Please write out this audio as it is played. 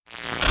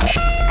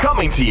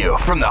Coming to you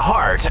from the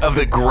heart of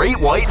the Great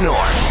White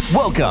North.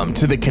 Welcome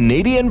to the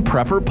Canadian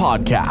Prepper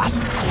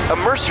Podcast.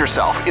 Immerse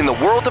yourself in the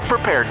world of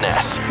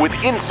preparedness with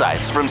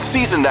insights from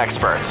seasoned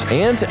experts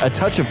and a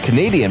touch of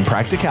Canadian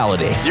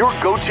practicality. Your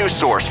go-to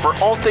source for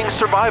all things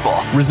survival,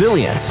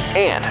 resilience,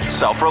 and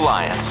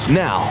self-reliance.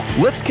 Now,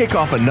 let's kick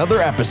off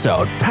another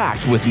episode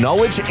packed with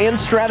knowledge and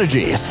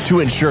strategies to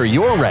ensure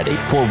you're ready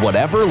for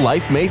whatever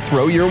life may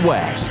throw your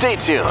way. Stay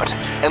tuned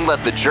and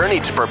let the journey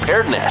to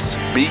preparedness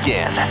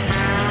begin.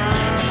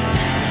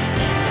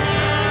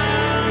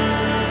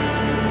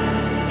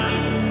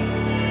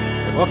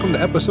 Welcome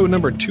to episode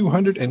number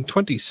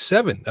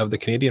 227 of the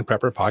Canadian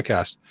Prepper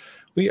Podcast.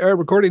 We are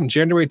recording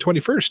January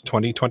 21st,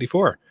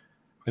 2024.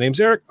 My name's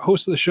Eric,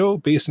 host of the show,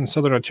 based in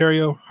Southern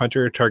Ontario,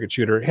 hunter, target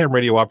shooter, ham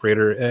radio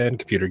operator, and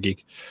computer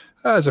geek.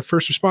 As a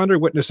first responder,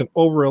 witnessed an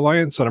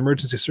over-reliance on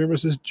emergency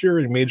services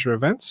during major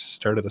events,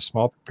 started a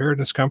small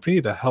preparedness company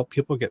to help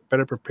people get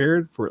better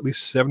prepared for at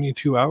least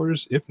 72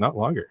 hours, if not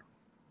longer.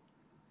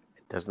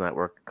 Doesn't that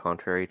work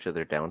contrary to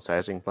their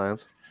downsizing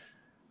plans?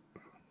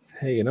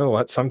 Hey, you know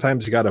what?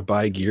 Sometimes you got to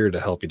buy gear to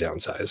help you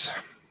downsize.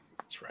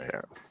 That's right.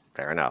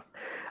 Fair enough.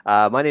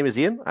 My name is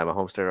Ian. I'm a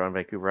homesteader on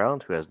Vancouver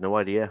Island who has no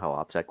idea how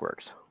OPSEC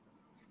works.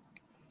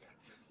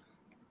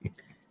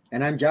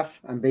 And I'm Jeff.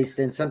 I'm based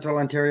in Central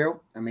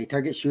Ontario. I'm a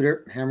target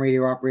shooter, ham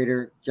radio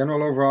operator,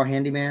 general overall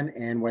handyman,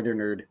 and weather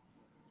nerd.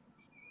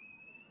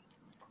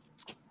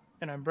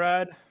 And I'm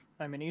Brad.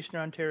 I'm in Eastern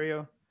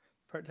Ontario,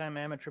 part-time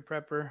amateur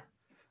prepper,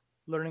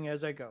 learning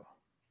as I go.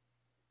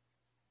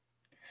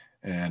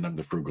 And I'm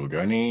the Frugal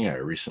Gunny. I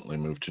recently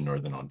moved to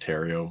Northern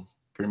Ontario,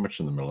 pretty much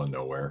in the middle of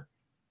nowhere.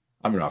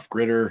 I'm an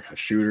off-gridder, a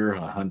shooter,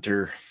 a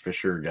hunter,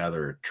 fisher,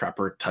 gatherer,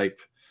 trapper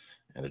type,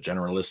 and a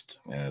generalist.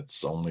 And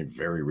it's only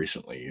very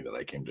recently that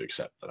I came to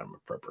accept that I'm a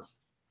prepper.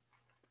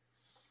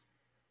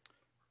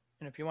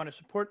 And if you want to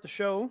support the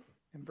show,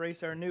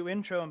 embrace our new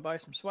intro and buy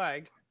some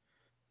swag,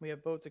 we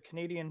have both the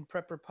Canadian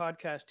Prepper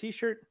Podcast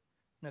t-shirt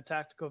and a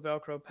tactical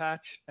Velcro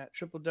patch at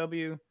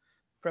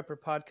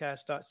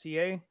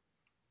www.prepperpodcast.ca.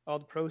 All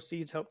the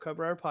proceeds help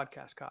cover our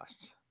podcast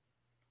costs.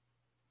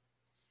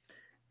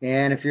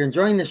 And if you're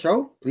enjoying the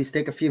show, please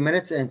take a few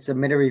minutes and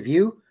submit a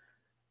review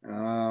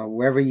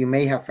wherever you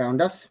may have found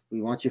us.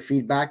 We want your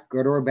feedback,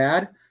 good or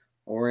bad,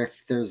 or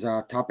if there's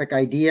topic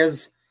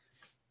ideas.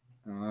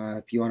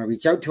 If you want to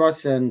reach out to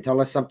us and tell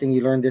us something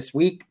you learned this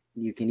week,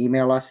 you can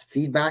email us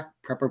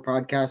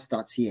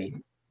feedback@prepperpodcast.ca.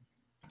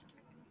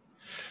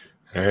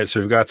 All right, so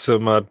we've got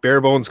some bare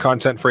bones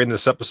content for you in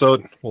this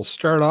episode. We'll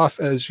start off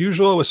as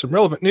usual with some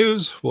relevant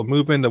news. We'll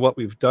move into what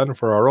we've done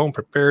for our own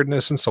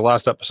preparedness since the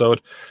last episode.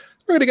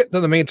 We're going to get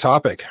to the main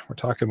topic. We're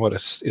talking about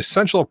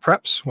essential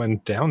preps when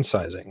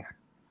downsizing.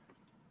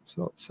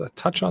 So let's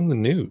touch on the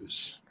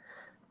news.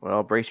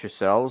 Well, brace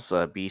yourselves.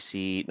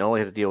 BC not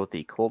only had to deal with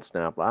the cold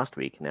snap last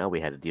week, now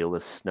we had to deal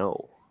with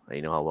snow.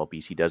 You know how well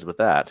BC does with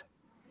that.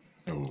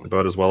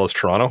 About as well as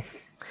Toronto.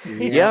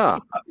 Yeah.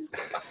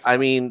 I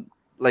mean,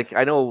 like,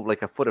 I know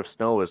like a foot of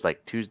snow is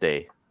like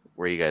Tuesday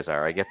where you guys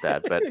are. I get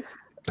that.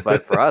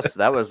 But for us,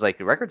 that was like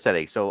record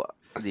setting. So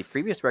the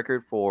previous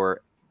record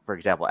for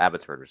example,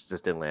 Abbotsford, which is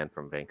just inland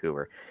from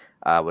Vancouver,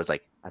 was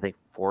like, I think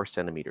 4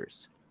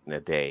 centimeters in a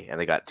day, and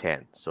they got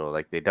 10. So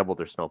like they doubled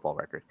their snowfall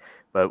record.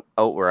 But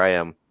out where I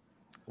am,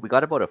 we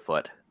got about a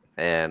foot.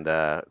 And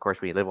of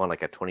course, we live on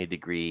like a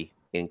 20-degree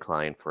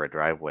incline for a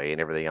driveway, and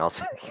everything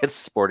else gets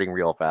sporting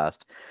real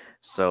fast.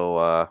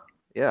 So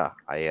yeah,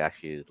 I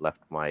actually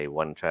left my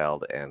one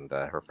child and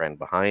her friend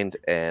behind,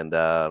 and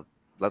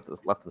left them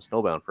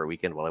snowbound for a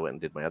weekend while I went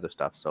and did my other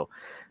stuff. So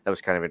that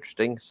was kind of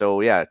interesting.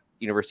 So yeah,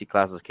 university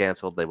classes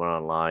canceled. They went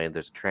online.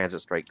 There's a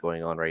transit strike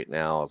going on right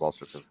now. There's all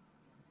sorts of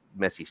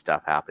messy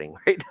stuff happening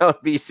right now in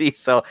BC.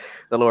 So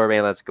the Lower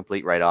Mainland's a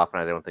complete write-off,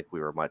 and I don't think we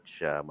were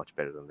much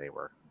better than they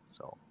were.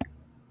 So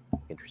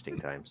interesting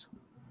times.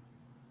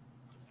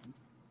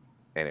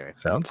 Anyway,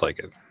 Sounds like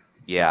it.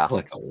 yeah. It's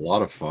like a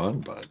lot of fun,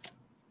 but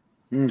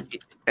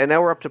And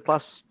now we're up to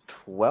plus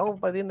 12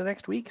 by the end of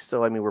next week.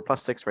 So, I mean, we're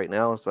plus 6 right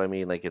now. So, I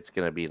mean, like, it's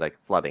going to be like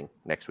flooding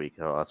next week.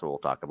 Oh, that's what we'll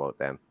talk about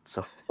then.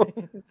 So, well,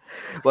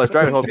 I was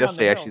driving home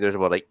yesterday. Actually, there's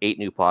about like 8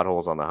 new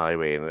potholes on the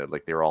highway, and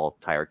like they're all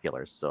tire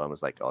killers. So, I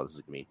was like, oh, this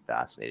is going to be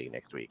fascinating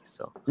next week.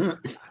 So,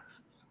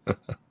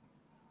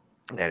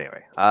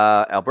 anyway,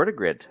 Alberta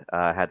Grid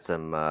had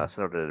sent out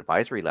an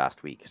advisory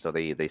last week. So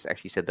they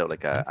actually sent out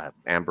like a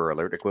Amber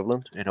Alert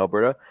equivalent in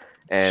Alberta,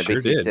 and Sure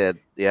basically did. said,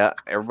 yeah,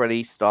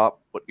 everybody stop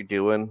what you're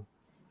doing.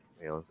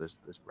 You know, there's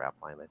rap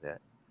line like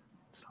that.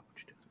 Stop what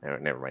you're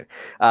doing. Never mind.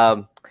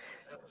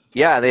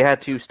 Yeah, they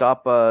had to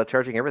stop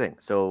charging everything.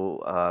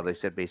 So they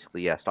said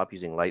basically, yeah, stop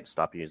using lights,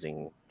 stop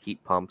using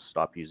heat pumps,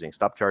 stop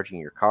charging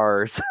your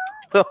cars,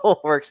 the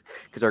whole works,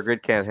 because our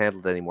grid can't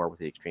handle it anymore with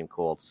the extreme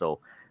cold. So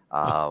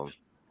going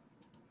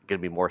to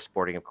be more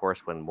sporting, of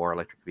course, when more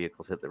electric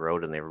vehicles hit the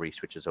road and everybody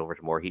switches over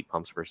to more heat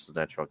pumps versus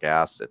natural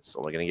gas. It's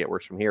only going to get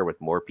worse from here with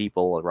more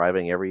people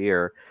arriving every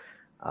year.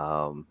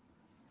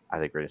 I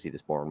think we're going to see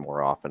this more and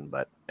more often.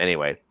 But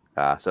anyway,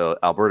 so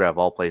Alberta, of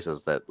all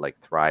places, that like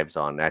thrives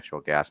on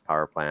natural gas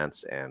power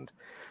plants and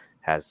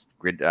has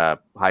grid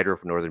hydro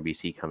from northern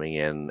BC coming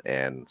in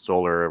and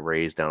solar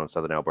arrays down in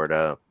southern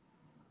Alberta.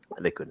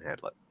 They couldn't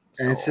handle it.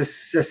 And So,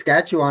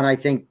 Saskatchewan, I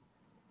think,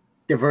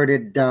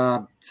 diverted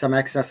some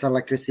excess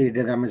electricity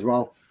to them as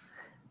well.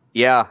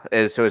 yeah,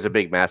 and so it was a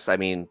big mess. I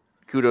mean,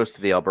 kudos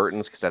to the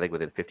Albertans because I think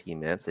within 15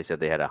 minutes they said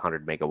they had a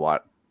 100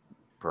 megawatt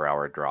per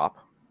hour drop,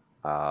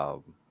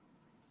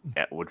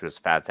 which was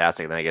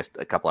fantastic. And then I guess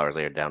a couple hours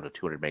later down to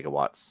 200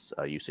 megawatts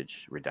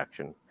usage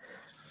reduction.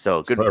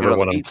 So good. So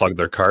everyone unplugged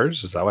their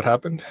cars. Is that what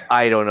happened?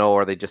 I don't know,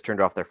 or they just turned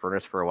off their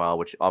furnace for a while,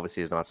 which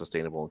obviously is not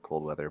sustainable in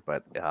cold weather.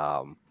 But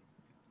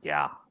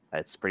yeah,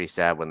 it's pretty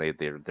sad when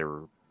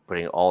they're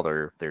putting all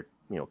their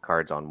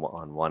cards on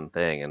one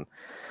thing, and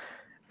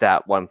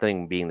that one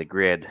thing being the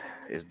grid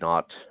is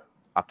not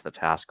up to the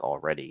task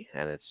already,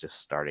 and it's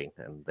just starting.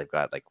 And they've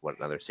got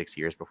another 6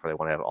 years before they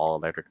want to have all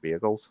electric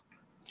vehicles.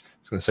 I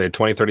was going to say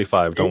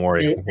 2035. Don't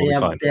worry, we'll be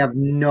fine. They have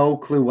no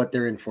clue what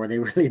they're in for. They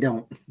really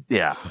don't.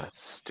 Yeah,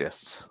 that's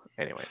just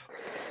anyway.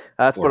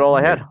 That's about all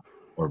I had.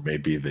 Or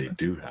maybe they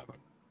do have it.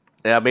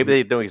 Yeah,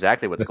 maybe they know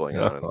exactly what's going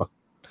on.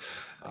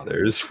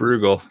 There's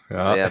frugal.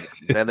 Yeah,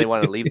 then they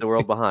want to leave the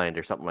world behind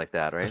or something like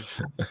that, right?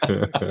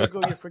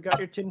 Frugal, you forgot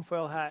your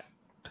tinfoil hat.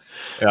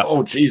 Yeah.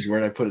 Oh, geez,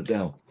 where'd I put it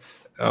down?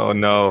 Oh,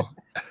 no.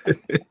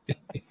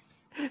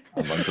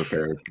 I'm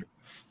unprepared.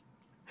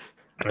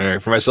 All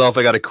right, for myself,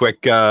 I got a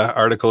quick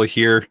article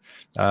here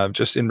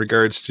just in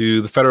regards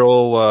to the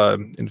federal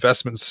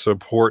investment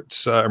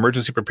supports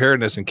emergency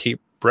preparedness in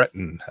Cape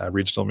Breton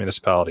regional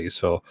municipality.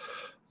 So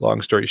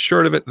long story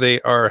short of it,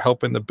 they are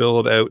helping to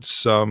build out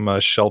some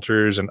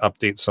shelters and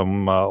update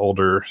some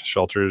older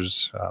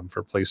shelters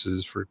for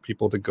places for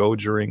people to go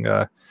during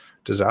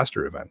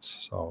disaster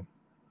events. So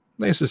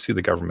nice to see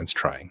the government's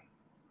trying.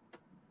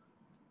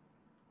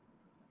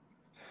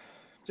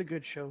 It's a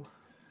good show.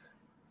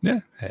 Yeah.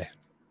 Hey.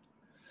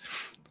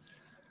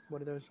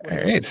 What are those?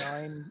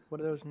 What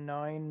are those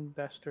 9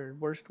 best or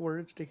worst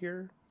words to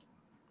hear?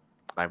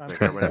 I'm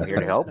here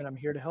to help. And I'm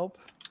here to help.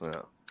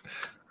 Yeah.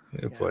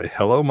 Yeah, boy.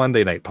 Hello,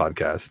 Monday Night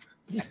Podcast.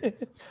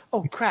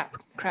 Oh, crap.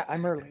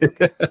 I'm early.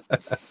 Okay.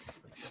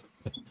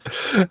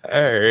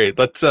 All right.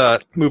 Let's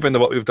move into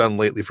what we've done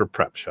lately for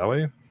prep, shall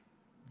we?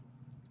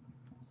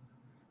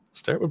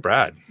 Start with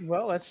Brad.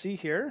 Well, let's see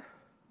here.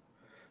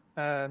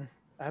 I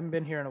haven't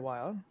been here in a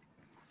while.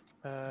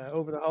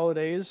 Over the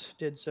holidays,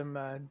 did some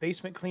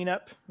basement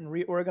cleanup and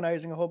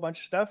reorganizing a whole bunch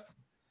of stuff.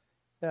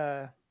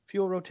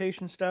 Fuel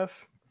rotation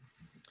stuff.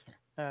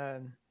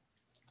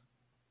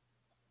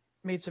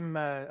 Made some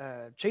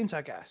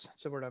chainsaw gas.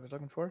 That's the word I was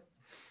looking for.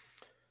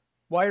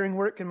 Wiring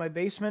work in my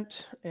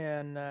basement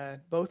and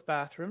both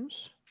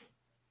bathrooms.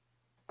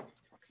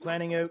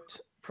 Planning out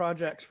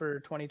projects for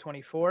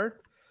 2024.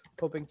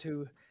 Hoping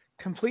to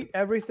complete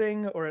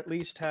everything, or at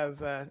least have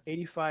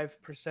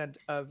 85%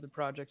 of the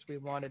projects we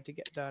wanted to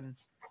get done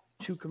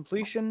to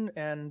completion,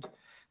 and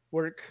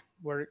work,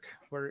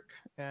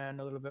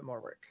 and a little bit more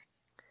work.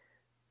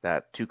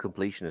 That to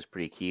completion is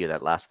pretty key.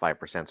 That last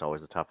 5% is always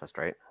the toughest,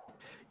 right?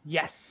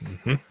 Yes.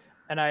 Mm-hmm.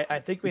 And I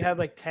think we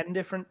have 10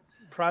 different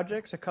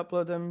projects, a couple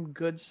of them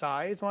good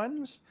size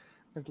ones.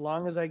 As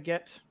long as I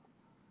get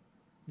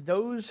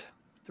those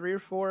 3 or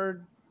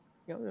 4,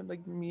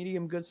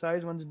 medium good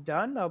size ones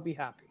done, I'll be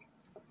happy.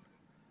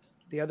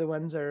 The other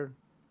ones are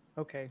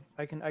okay.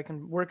 I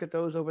can work at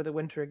those over the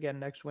winter again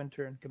next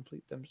winter and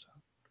complete them. So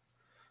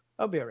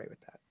I'll be all right with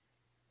that.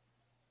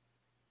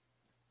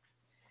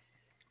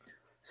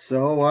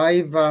 So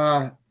I've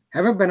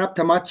haven't been up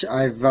to much.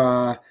 I've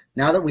now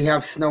that we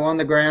have snow on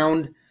the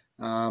ground,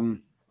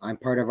 I'm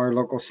part of our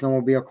local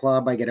snowmobile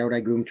club. I get out, I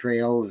groom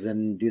trails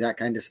and do that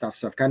kind of stuff.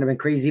 So I've kind of been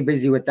crazy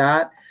busy with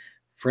that.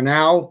 For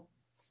now,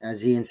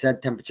 as Ian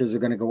said, temperatures are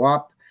going to go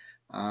up.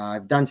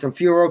 I've done some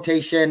fuel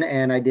rotation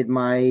and I did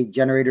my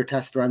generator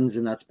test runs,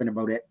 and that's been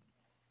about it.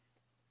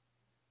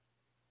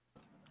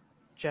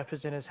 Jeff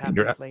is in his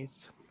happy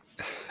place.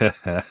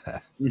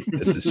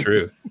 This is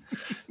true.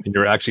 And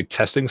you're actually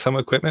testing some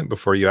equipment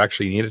before you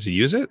actually needed to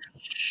use it?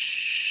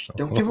 Shh,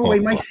 don't give away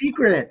my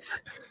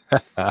secrets.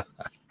 All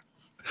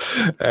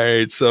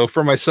right. So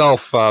for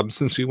myself,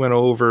 since we went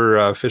over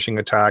phishing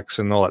attacks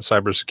and all that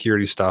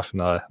cybersecurity stuff in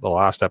the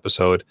last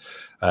episode,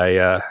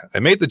 I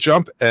made the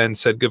jump and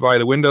said goodbye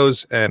to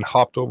Windows and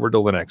hopped over to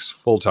Linux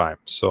full time.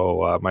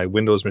 So my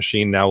Windows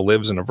machine now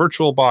lives in a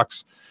virtual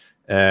box,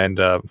 and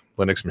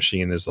Linux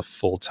machine is the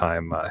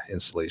full-time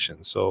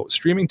installation. So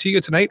streaming to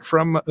you tonight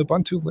from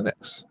Ubuntu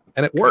Linux,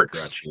 and it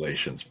works.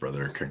 Congratulations,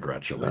 brother.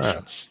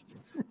 Congratulations.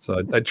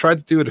 So I tried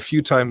to do it a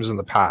few times in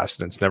the past,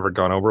 and it's never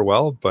gone over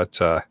well, but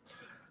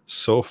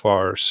so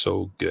far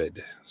so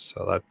good.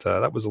 So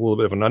that was a little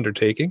bit of an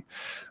undertaking.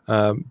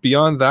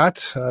 Beyond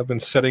that, I've been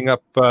setting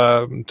up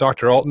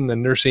Dr. Alton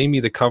and Nurse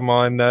Amy to come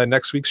on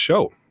next week's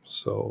show.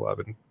 So I've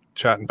been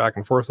chatting back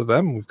and forth with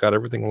them. We've got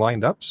everything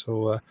lined up.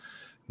 So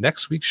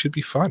next week should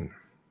be fun.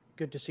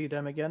 Good to see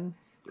them again.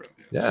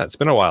 Yeah, it's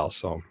been a while.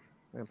 So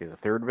It'll be the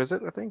 3rd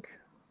visit, I think.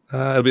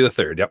 It'll be the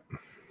 3rd. Yep.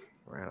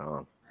 Right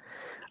on.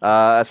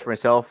 As for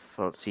myself,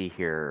 let's see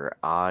here.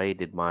 I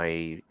did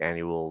my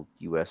annual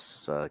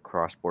U.S.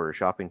 cross-border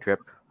shopping trip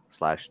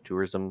 /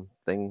 tourism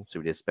thing. So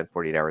we just spent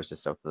 48 hours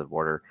just south of the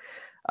border.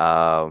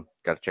 Got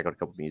to check out a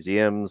couple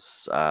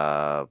museums.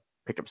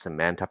 Picked up some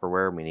man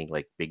Tupperware, meaning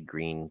like big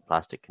green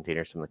plastic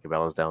containers from the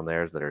Cabela's down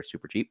there that are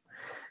super cheap,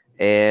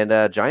 and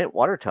a giant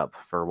water tub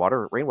for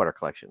rainwater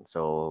collection.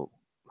 So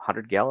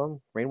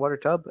 100-gallon rainwater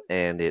tub,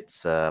 and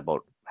it's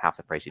about half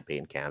the price you'd pay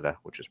in Canada,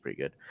 which is pretty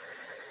good.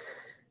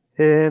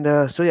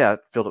 And so yeah,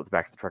 filled up the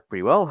back of the truck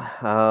pretty well.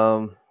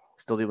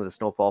 Still dealing with the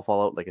snowfall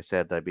fallout. Like I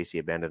said, I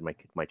basically abandoned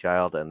my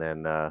child, and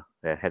then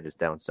headed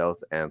down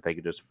south. And thank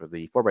goodness for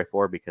the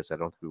 4x4, because I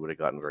don't think we would have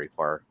gotten very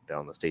far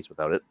down the States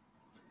without it.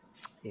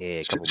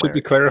 Should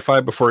we clarify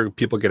before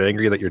people get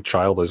angry that your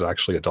child is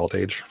actually adult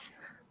age?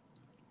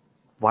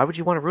 Why would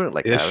you want to ruin it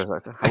like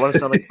that? I want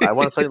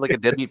to sound like a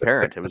deadbeat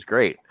parent. It was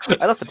great.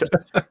 I left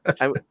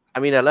I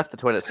left the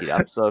toilet seat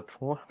up. So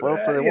what else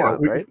do they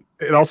want, right?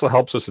 It also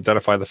helps us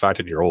identify the fact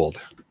that you're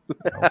old.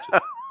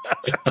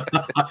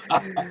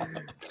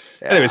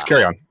 Anyways,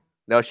 carry on.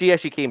 No, she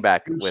actually came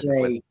back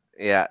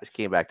she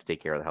came back to take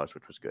care of the house,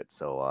 which was good.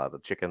 So the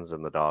chickens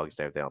and the dogs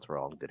and everything else were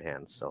all in good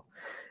hands. So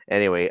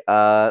anyway,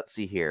 let's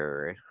see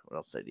here. What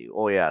else did I do?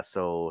 Oh yeah,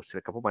 so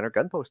a couple minor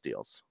gun post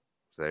deals.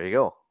 So there you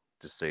go.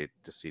 Just so you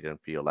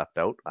didn't feel left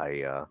out.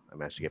 I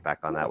managed to get back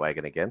on that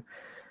wagon again.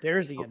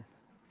 There's Ian.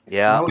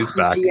 Yeah, no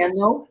CGN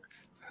though.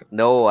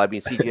 No, I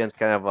mean CGN's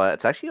kind of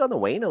it's actually on the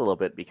wane a little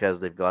bit because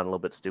they've gone a little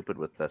bit stupid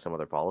with some of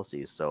their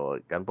policies. So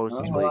gun post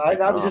is really.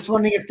 I was just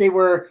wondering if they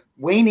were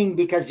waning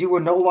because you were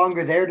no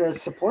longer there to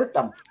support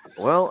them.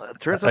 Well, it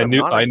turns out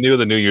I knew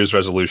the New Year's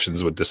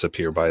resolutions would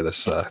disappear by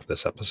this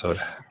episode.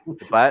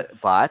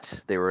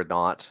 But they were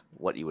not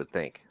what you would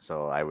think.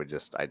 So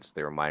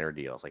they were minor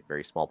deals, like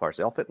very small parts.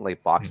 They all fit in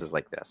like boxes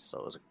like this. So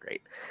it was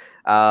great.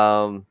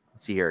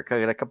 Let's see here. I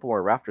got a couple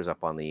more rafters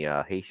up on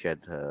the hay shed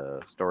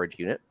storage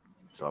unit.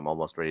 So I'm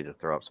almost ready to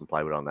throw up some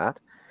plywood on that.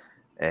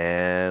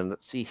 And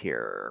let's see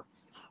here.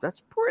 That's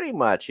pretty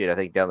much it. I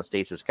think down the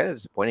States it was kind of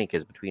disappointing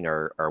because between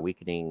our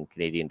weakening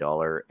Canadian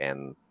dollar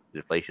and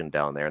inflation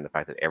down there and the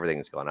fact that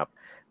everything's gone up,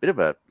 a bit of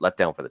a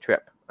letdown for the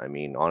trip. I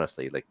mean,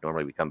 honestly, like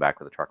normally we come back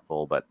with a truck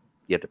full, but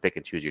you have to pick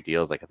and choose your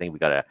deals. Like I think we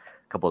got a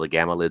couple of the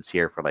Gamma lids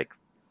here for like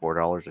 $4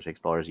 or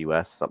 $6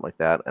 US, something like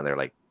that. And they're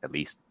like at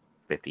least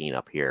 15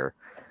 up here.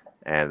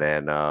 And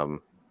then, I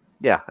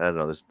don't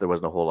know. There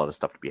wasn't a whole lot of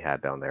stuff to be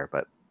had down there,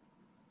 but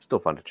still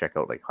fun to check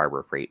out like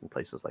Harbor Freight and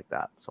places like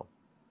that. So,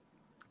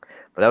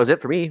 but that was it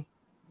for me.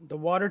 The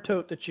water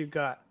tote that you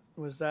got,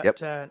 was that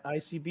an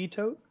ICB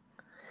tote?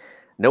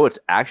 No, it's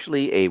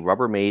actually a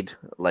Rubbermaid,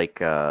 like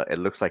it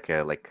looks like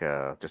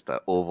just an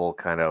oval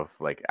kind of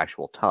like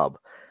actual tub.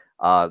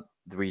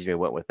 The reason we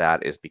went with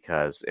that is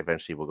because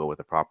eventually we'll go with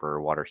a proper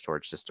water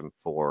storage system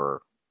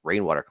for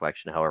rainwater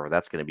collection. However,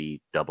 that's going to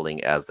be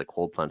doubling as the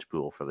cold plunge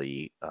pool for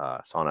the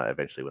sauna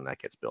eventually when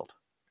that gets built.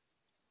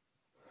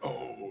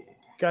 Oh,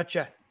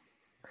 gotcha.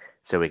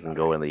 So we can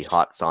go in the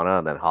hot sauna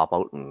and then hop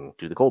out and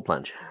do the cold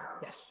plunge.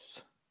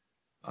 Yes.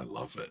 I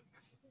love it.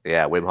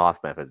 Yeah, Wim Hof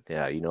method.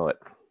 Yeah, you know it.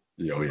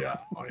 Oh, yeah.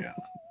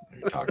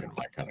 You're talking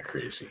like kind of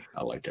crazy.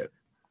 I like it.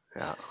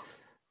 Yeah.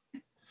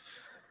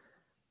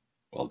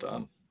 Well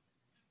done.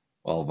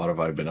 Well, what have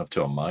I been up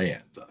to on my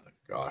end?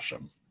 Gosh,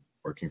 I'm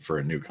working for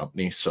a new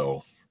company,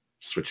 so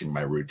switching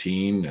my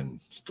routine and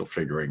still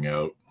figuring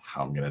out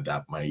how I'm going to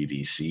adapt my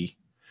EDC.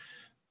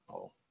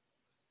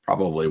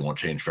 Probably won't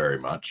change very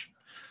much.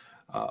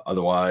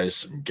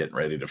 Otherwise, I'm getting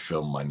ready to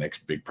film my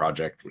next big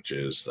project, which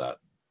is that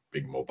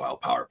big mobile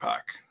power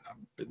pack. I've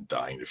been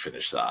dying to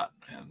finish that.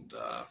 And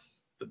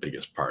the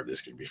biggest part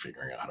is going to be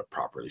figuring out how to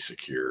properly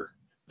secure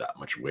that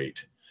much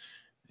weight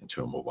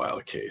into a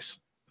mobile case.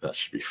 That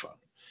should be fun.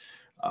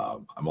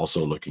 I'm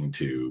also looking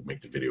to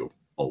make the video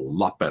a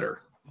lot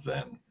better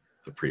than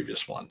the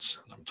previous ones.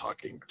 I'm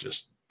talking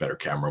just better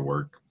camera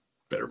work,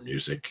 better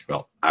music.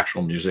 Well,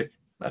 actual music.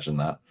 Imagine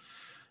that.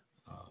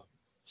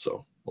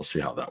 So we'll see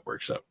how that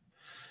works out.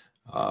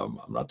 I'm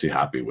not too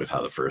happy with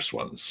how the first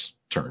ones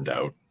turned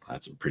out. I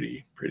had some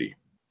pretty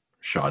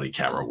shoddy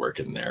camera work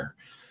in there,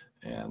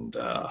 and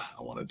I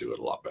want to do it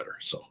a lot better.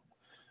 So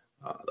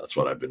that's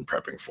what I've been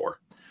prepping for.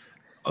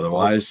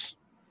 Otherwise,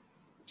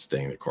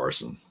 staying the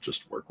course and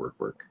just work.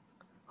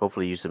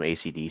 Hopefully use some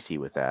AC/DC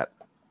with that.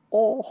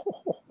 Oh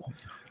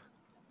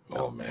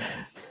man.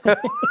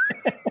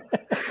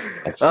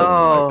 That's some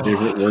of my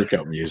favorite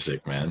workout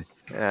music, man.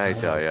 I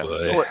tell you.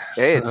 Boy.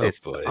 Hey,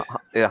 it's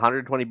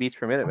 120 beats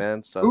per minute,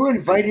 man. So who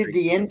invited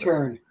the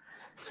intern?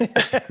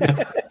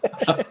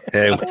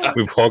 Hey,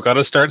 we've all got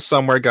to start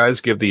somewhere,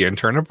 guys. Give the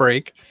intern a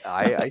break.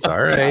 All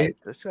right.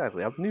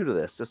 Exactly. I'm new to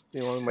this. Just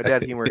my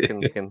dad humor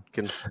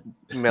can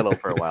mellow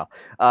for a while.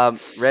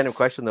 Random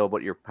question though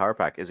about your power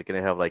pack. Is it going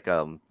to have like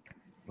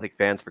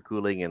fans for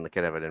cooling and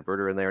kind of an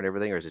inverter in there and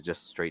everything, or is it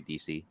just straight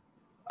DC?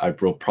 I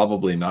will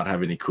probably not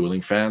have any cooling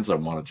fans. I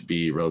want it to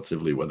be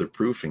relatively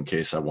weatherproof in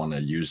case I want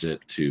to use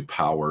it to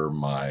power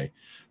my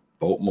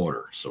boat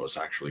motor. So it's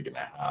actually going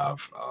to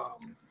have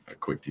a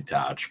quick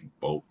detach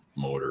boat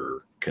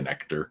motor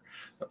connector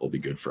that will be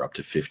good for up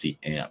to 50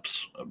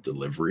 amps of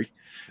delivery.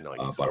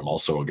 Nice. But I'm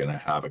also going to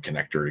have a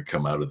connector to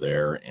come out of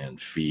there and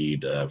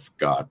feed. I've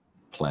got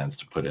plans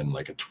to put in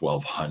like a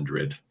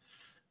 1200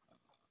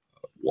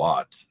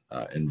 watt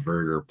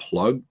inverter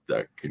plug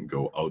that can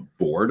go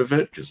outboard of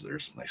it, because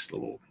there's a nice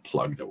little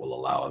plug that will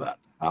allow that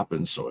to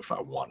happen. So if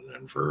I want an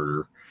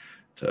inverter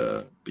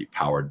to be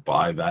powered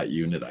by that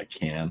unit, I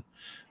can.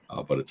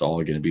 But it's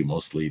all going to be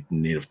mostly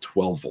native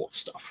 12-volt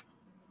stuff.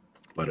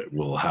 But it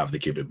will have the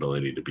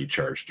capability to be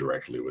charged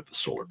directly with the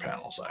solar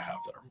panels I have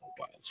that are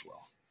mobile as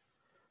well.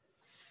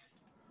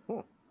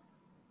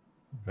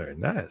 Very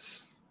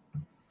nice.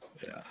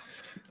 Yeah,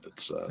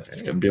 it's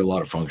going to be a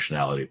lot of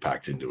functionality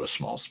packed into a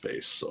small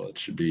space. So it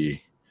should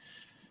be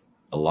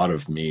a lot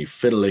of me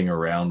fiddling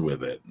around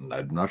with it. And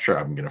I'm not sure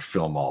I'm going to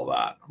film all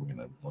that. I'm going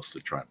to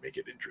mostly try and make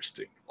it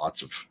interesting.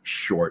 Lots of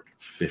short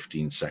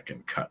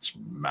 15-second cuts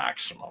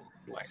maximum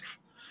length.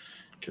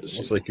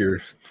 It's like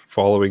you're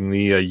following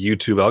the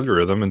YouTube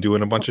algorithm and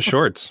doing a bunch of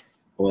shorts.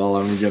 Well,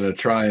 I'm going to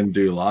try and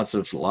do lots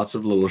of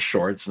little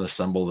shorts and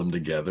assemble them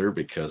together,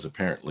 because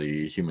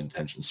apparently human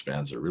attention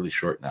spans are really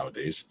short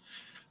nowadays.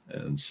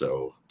 And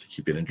so to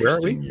keep it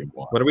interesting, you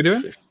want... What are we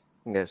doing?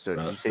 Yeah, so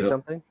did you say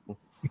something?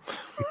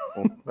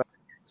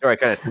 Sorry, I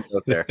kind of took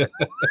out there.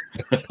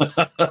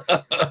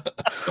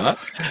 What?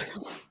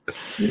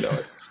 You know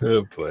it.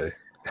 Oh, boy.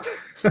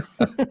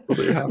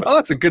 Well,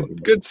 that's a good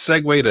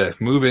segue to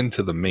move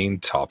into the main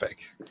topic.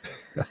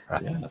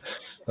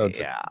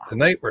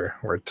 Tonight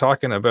we're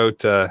talking about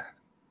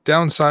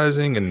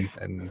downsizing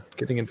and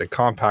getting into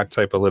compact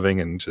type of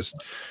living, and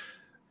just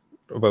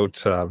about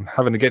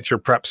having to get your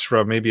preps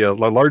from maybe a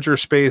larger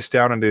space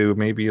down into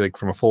maybe like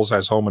from a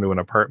full-size home into an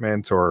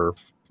apartment or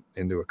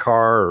into a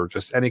car, or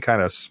just any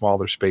kind of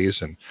smaller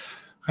space, and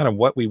kind of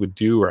what we would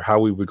do or how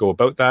we would go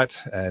about that,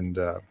 and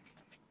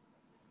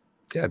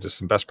just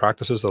some best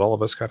practices that all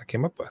of us kind of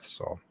came up with.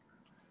 So,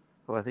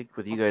 well, I think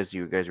with you guys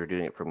were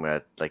doing it from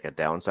a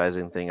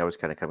downsizing thing. I was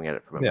kind of coming at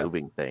it from a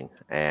moving thing,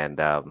 and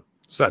I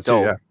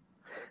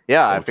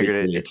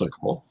figured it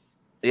applicable.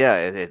 Yeah,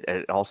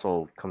 it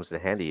also comes in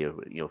handy.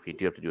 You know, if you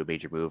do have to do a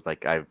major move,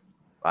 like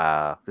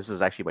this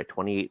is actually my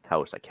 28th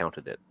house. I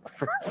counted it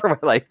for my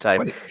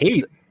lifetime.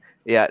 28.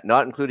 Yeah,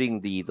 not including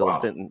the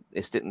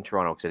stint in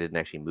Toronto, because I didn't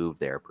actually move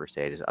there per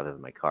se, just other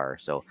than my car.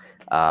 So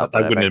I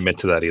wouldn't admit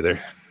to that either.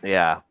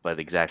 Yeah, but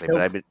exactly.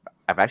 Nope. But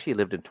I've actually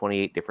lived in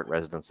 28 different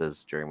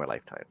residences during my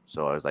lifetime.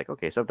 So I was like,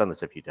 okay, so I've done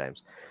this a few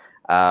times.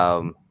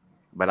 My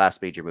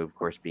last major move, of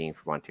course, being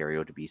from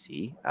Ontario to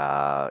BC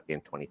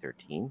in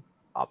 2013.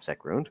 OPSEC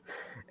ruined.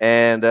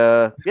 And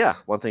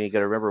one thing you got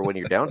to remember when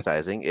you're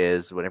downsizing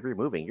is whenever you're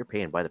moving, you're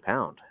paying by the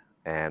pound.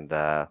 And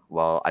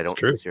while I don't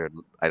consider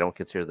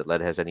that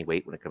lead has any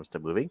weight when it comes to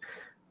moving,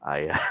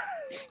 I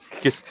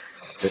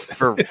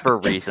for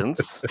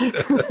reasons.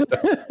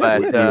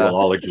 But we will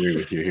all agree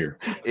with you here.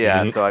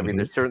 Yeah, so I mean,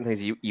 there's certain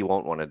things you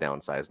won't want to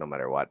downsize no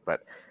matter what.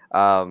 But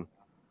I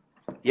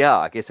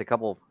guess a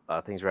couple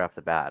things right off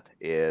the bat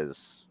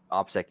is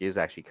OPSEC is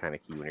actually kind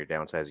of key when you're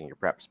downsizing your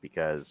preps,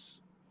 because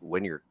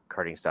when you're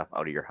carting stuff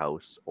out of your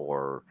house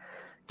or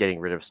getting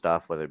rid of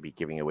stuff, whether it be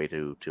giving away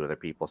to other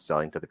people,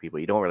 selling to other people,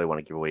 you don't really want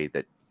to give away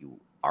that you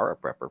are a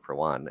prepper, for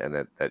one,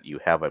 and that you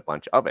have a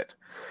bunch of it.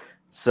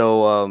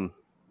 So, on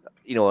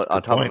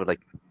top of it, like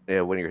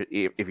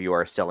if you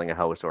are selling a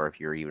house, or if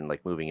you're even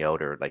like moving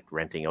out or like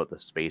renting out the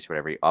space or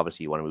whatever,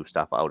 obviously you want to move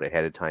stuff out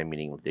ahead of time,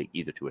 meaning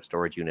either to a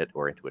storage unit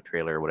or into a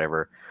trailer or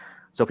whatever,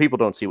 so people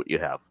don't see what you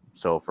have.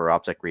 So for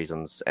OPSEC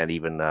reasons, and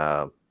even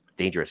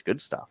dangerous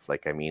goods stuff,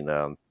 like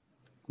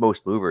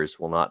most movers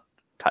will not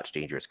touch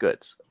dangerous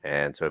goods.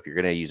 And so if you're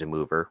going to use a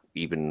mover,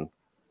 even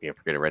if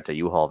you're going to rent a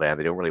U-Haul van,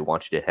 they don't really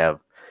want you to have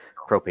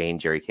propane,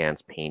 jerry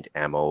cans, paint,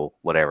 ammo,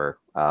 whatever.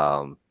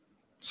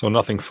 So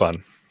nothing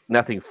fun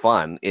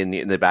in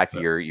the back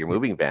of your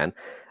moving van.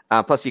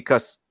 Plus,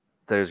 because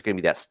there's going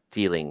to be that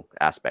stealing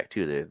aspect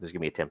too. There's going to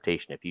be a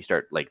temptation. If you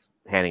start like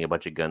handing a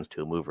bunch of guns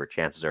to a mover,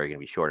 chances are you're going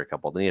to be short a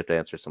couple. Then you have to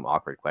answer some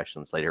awkward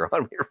questions later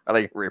on when you're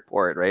filing a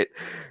report, right?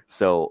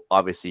 So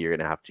obviously you're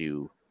going to have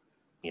to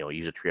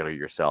use a trailer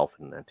yourself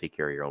and take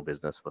care of your own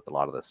business with a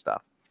lot of this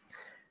stuff.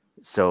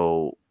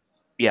 So,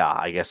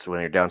 I guess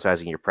when you're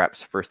downsizing your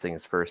preps, first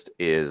things first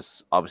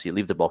is obviously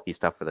leave the bulky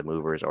stuff for the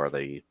movers or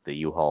the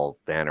U-Haul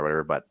van or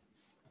whatever, but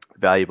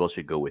valuables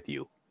should go with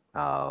you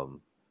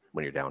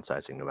when you're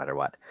downsizing, no matter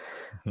what.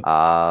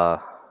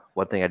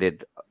 One thing I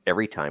did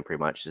every time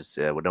pretty much is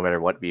no matter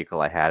what vehicle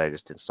I had, I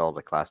just installed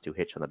a Class 2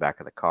 hitch on the back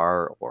of the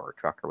car or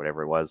truck or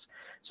whatever it was,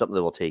 something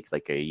that will take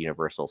like a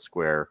universal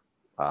square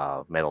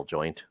metal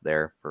joint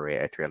there for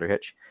a trailer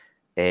hitch.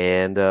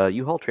 And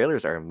U-Haul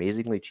trailers are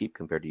amazingly cheap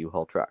compared to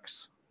U-Haul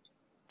trucks.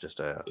 Just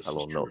a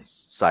little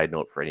side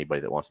note for anybody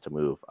that wants to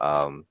move.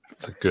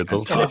 It's a good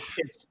little tip.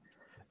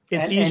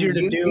 It's easier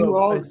to do.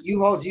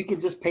 U-Hauls, you can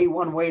just pay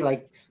one way,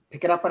 like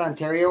pick it up in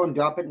Ontario and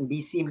drop it in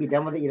BC and be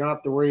done with it. You don't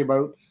have to worry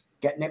about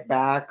getting it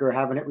back or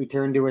having it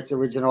returned to its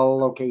original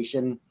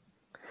location.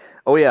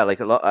 Oh yeah, like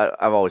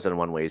I've always done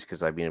one ways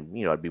because I've been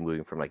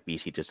moving from like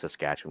BC to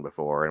Saskatchewan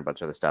before and a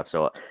bunch of other stuff.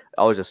 So I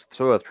always just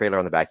throw a trailer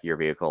on the back of your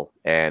vehicle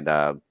and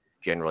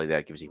generally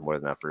that gives you more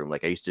than enough room.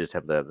 Like I used to just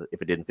have the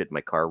if it didn't fit in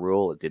my car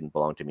rule, it didn't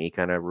belong to me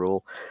kind of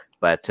rule.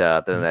 But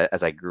then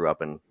as I grew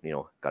up and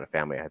got a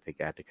family, I think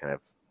I had to kind of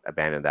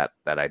abandon that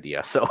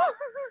idea. So,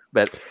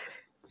 but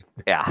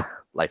yeah,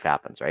 life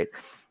happens, right?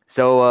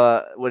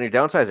 So when you're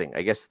downsizing,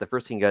 I guess the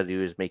first thing you got to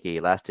do is make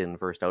a last in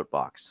first out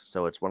box.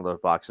 So it's one of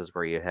those boxes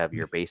where you have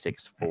your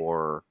basics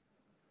for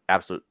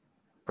absolute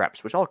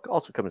preps, which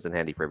also comes in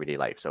handy for everyday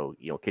life. So,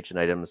 kitchen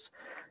items,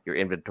 your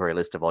inventory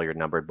list of all your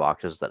numbered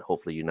boxes that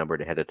hopefully you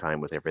numbered ahead of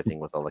time with everything,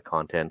 with all the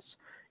contents,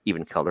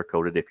 even color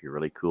coded if you're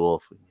really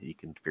cool. You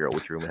can figure out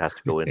which room it has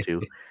to go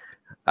into.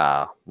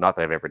 Not that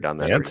I've ever done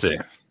that. Fancy.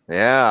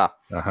 Yeah.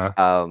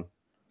 Uh-huh.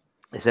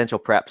 Essential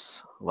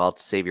preps. Well,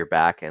 to save your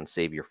back and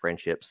save your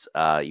friendships,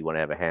 you want to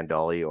have a hand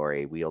dolly or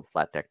a wheeled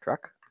flat deck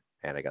truck.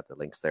 And I got the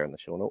links there in the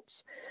show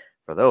notes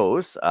for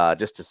those,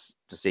 just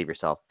to save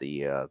yourself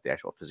the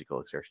actual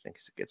physical exertion,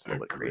 because it gets a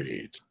little bit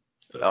crazy.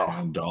 The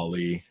hand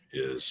dolly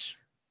is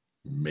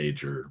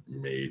major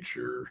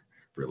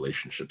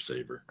relationship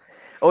saver.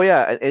 Oh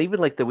yeah, and even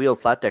like the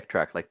wheeled flat deck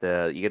truck, like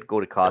you get to go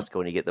to Costco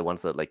and you get the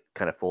ones that like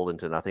kind of fold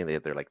into nothing.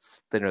 They're like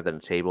thinner than a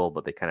table,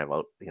 but they kind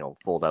of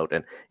fold out,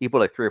 and you put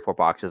like 3 or 4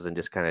 boxes and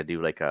just kind of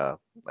do like a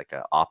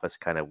office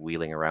kind of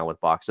wheeling around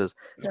with boxes.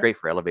 It's great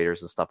for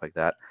elevators and stuff like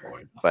that.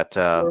 But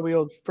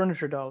 4-wheeled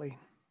furniture dolly.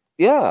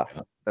 Yeah.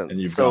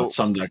 And you've got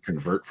some that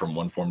convert from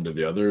one form to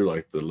the other,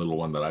 like the little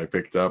one that I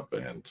picked up,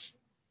 and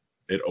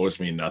it owes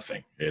me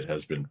nothing. It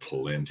has been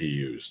plenty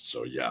used.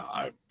 So yeah,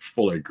 I'm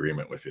fully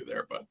agreement with you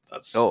there, but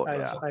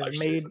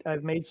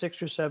I've made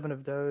 6 or 7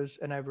 of those,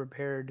 and I've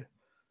repaired,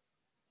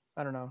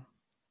 I don't know,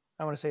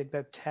 I want to say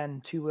about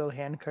 10 2-wheel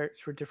hand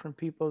carts for different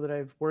people that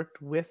I've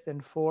worked with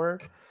and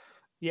for.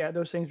 Yeah,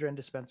 those things are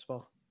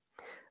indispensable.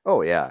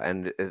 Oh yeah,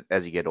 and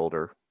as you get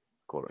older,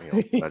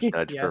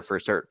 nudge, yes. for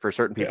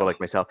certain people like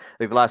myself,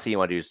 like the last thing you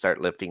want to do is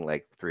start lifting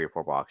like 3 or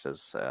 4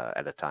 boxes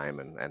at a time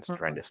and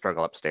trying to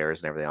struggle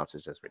upstairs and everything else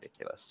is just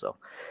ridiculous. So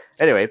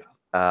anyway,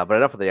 but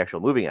enough of the actual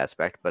moving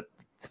aspect, but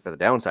for the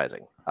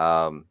downsizing,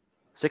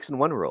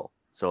 6-in-1 rule.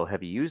 So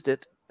have you used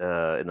it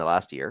in the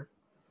last year?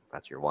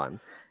 That's your one.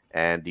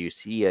 And do you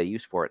see a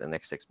use for it in the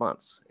next 6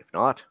 months? If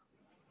not,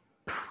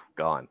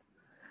 gone.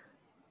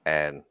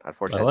 And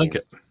unfortunately, I like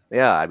it.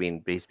 Yeah, I mean,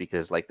 basically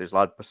because like there's a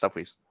lot of stuff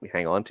we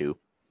hang on to,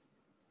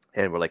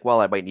 and we're like,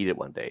 well, I might need it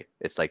one day.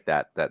 It's like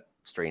that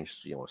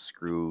strange,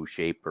 screw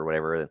shape or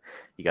whatever. And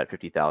you got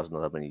 50,000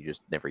 of them, and you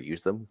just never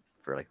use them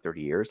for like 30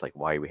 years. Like,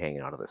 why are we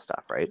hanging on to this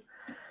stuff, right?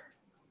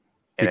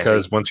 And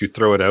because once you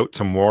throw it out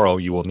tomorrow,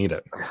 you will need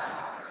it.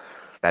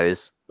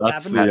 That's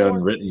the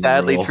unwritten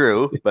sadly rule.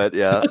 True, but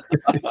yeah,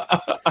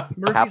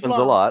 happens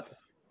a lot.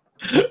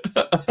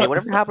 Hey,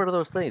 whatever happened to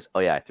those things? Oh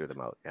yeah, I threw them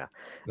out. Yeah,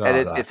 and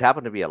it's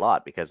happened to be a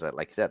lot because,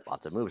 like I said,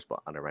 lots of moves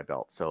under my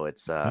belt. So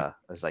it's I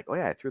was like, oh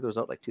yeah, I threw those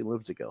out like 2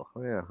 moves ago.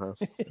 Oh yeah,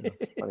 that's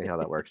funny how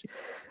that works.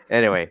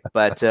 Anyway,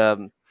 but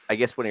I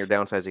guess when you're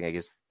downsizing, I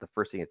guess the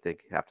first thing you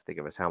have to think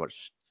of is how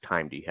much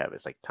time do you have?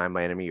 It's like time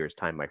my enemy or is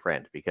time my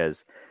friend?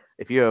 Because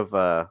if you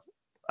have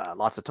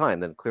lots of time,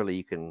 then clearly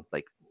you can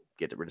like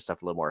get rid of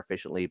stuff a little more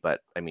efficiently.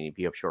 But I mean, if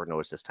you have short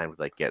notice, it's time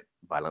to like get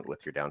violent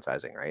with your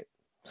downsizing, right?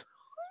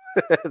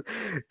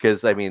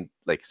 Because I mean,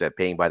 like I said,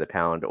 paying by the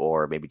pound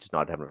or maybe just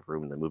not having enough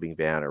room in the moving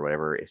van or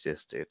whatever, it's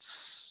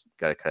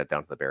got to cut it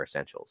down to the bare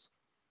essentials.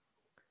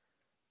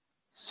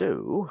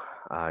 So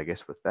I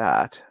guess with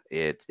that,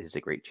 it is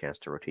a great chance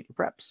to rotate your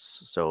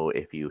preps. So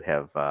if you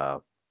have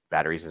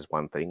batteries is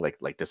one thing,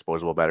 like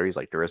disposable batteries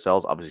like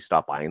Duracells, obviously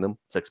stop buying them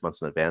 6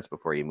 months in advance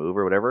before you move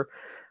or whatever.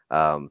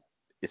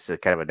 It's a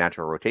kind of a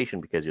natural rotation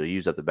because you'll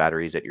use up the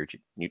batteries at your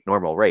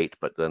normal rate,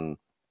 but then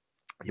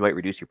you might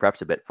reduce your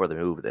preps a bit for the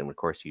move. Then, of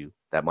course,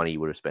 that money you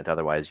would have spent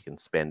otherwise, you can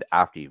spend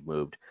after you've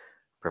moved,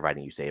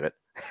 providing you save it,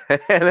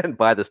 and then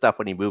buy the stuff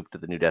when you move to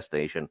the new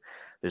destination.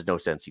 There's no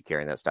sense you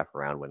carrying that stuff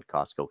around when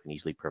Costco can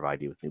easily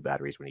provide you with new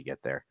batteries when you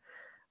get there.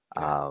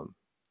 Yeah.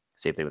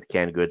 Same thing with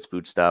canned goods,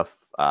 food stuff,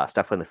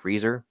 stuff in the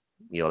freezer.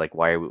 Like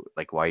why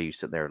are you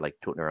sitting there like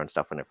toting around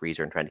stuff in a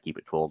freezer and trying to keep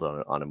it cold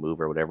on a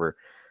move or whatever?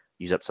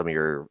 Use up some of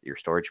your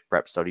storage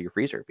preps out of your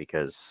freezer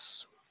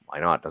because why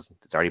not?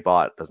 It's already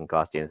bought. It doesn't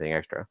cost you anything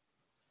extra.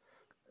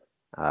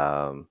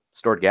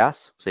 Stored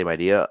gas, same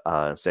idea.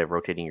 Instead of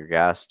rotating your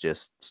gas,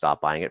 just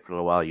stop buying it for a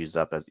little while, use it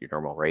up at your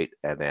normal rate,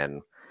 and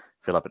then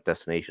fill up at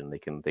destination. They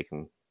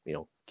can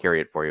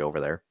carry it for you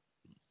over there.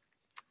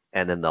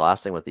 And then the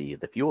last thing with the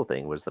fuel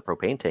thing was the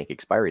propane tank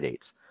expiry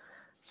dates.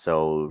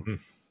 So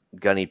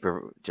Gunny,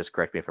 just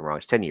correct me if I'm wrong,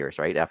 it's 10 years,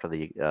 right? After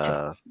the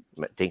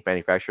tank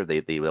manufacturer,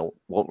 they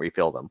won't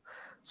refill them.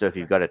 So if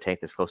you've got a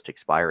tank that's close to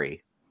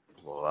expiry,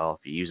 well,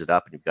 if you use it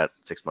up and you've got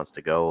 6 months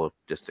to go,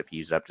 if you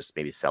use it up, just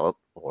maybe sell it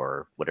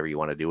or whatever you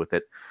want to do with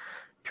it.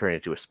 Turn it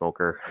into a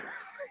smoker,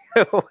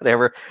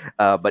 whatever.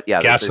 But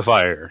yeah,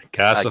 gasifier,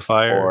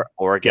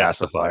 or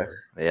gasifier.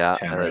 Yeah,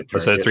 I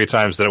said it 3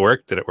 times. Did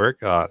it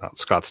work? No,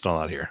 Scott's still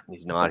not here.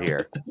 He's not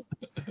here.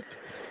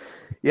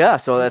 Yeah,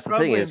 so that's the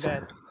thing is,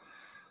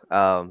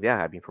 I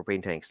mean,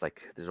 propane tanks,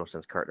 like, there's no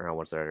sense carting around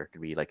ones that are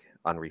going to be like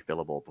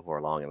unrefillable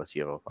before long, unless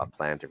you have a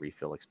plan to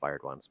refill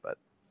expired ones. But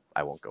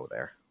I won't go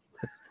there.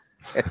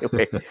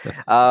 Anyway,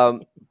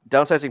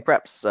 downsizing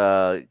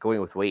preps,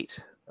 going with weight,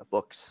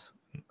 books.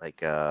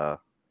 Like, I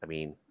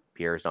mean,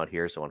 Pierre's not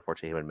here, so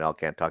unfortunately, him and Mel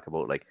can't talk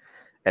about like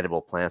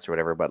edible plants or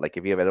whatever. But like,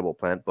 if you have edible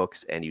plant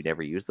books and you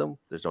never use them,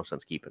 there's no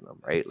sense keeping them,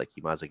 right? Like,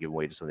 you might as well give them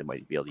away to somebody who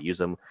might be able to use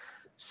them,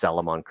 sell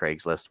them on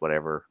Craigslist,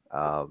 whatever,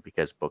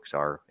 because books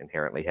are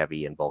inherently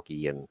heavy and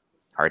bulky and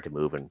hard to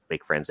move and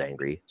make friends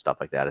angry, stuff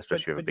like that.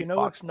 Especially if you have a But big you know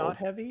box what's not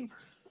full. heavy?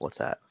 What's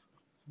that?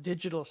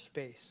 Digital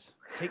space.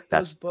 Take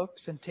That's- those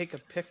books and take a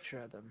picture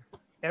of them.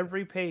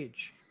 Every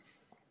page.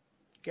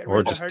 Get Or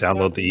rid of just the hard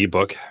download copy. the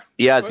ebook.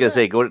 Yeah, I was Or gonna that.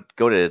 say go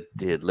to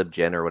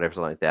LibGen or whatever,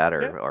 something like that,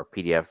 or Yeah. or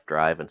PDF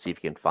drive and see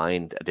if you can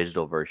find a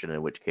digital version.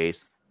 In which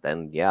case,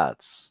 then yeah,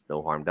 it's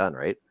no harm done,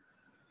 right?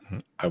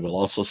 I will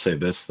also say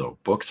this though: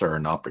 books are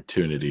an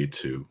opportunity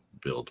to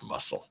build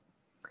muscle.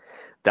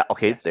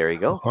 Okay, Yes. there you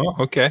go. Oh,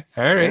 okay.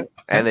 All right.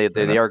 Yeah. And Yeah,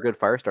 they are good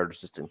fire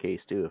starters just in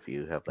case too. If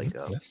you have like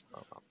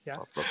Yeah. a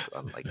book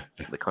on like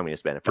the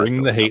Communist Manifesto.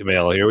 Bring the or hate something.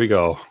 mail. Here we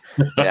go.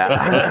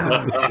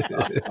 Yeah.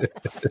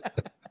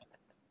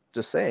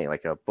 Just saying,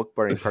 like a book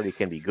burning party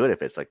can be good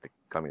if it's like the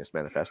Communist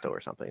Manifesto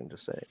or something.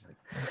 Just saying.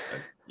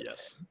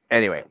 Yes.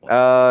 Anyway,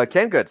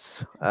 canned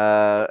goods.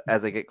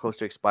 As they get close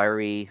to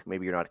expiry,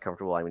 maybe you're not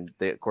comfortable. I mean,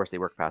 of course, they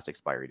work past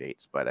expiry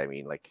dates, but I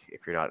mean, like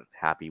if you're not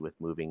happy with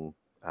moving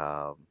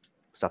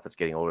stuff that's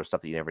getting older,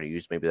 stuff that you never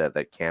use, maybe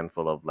that can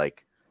full of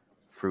like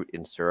fruit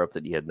in syrup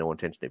that you had no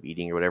intention of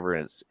eating or whatever,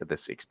 and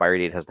this expiry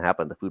date hasn't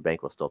happened, the food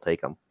bank will still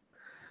take them.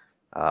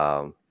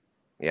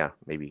 Yeah,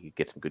 maybe you could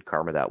get some good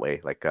karma that way.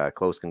 Like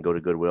clothes can go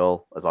to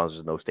Goodwill as long as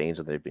there's no stains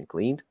and they've been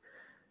cleaned.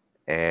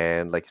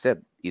 And like I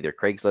said, either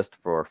Craigslist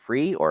for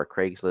free or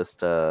Craigslist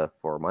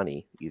for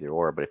money, either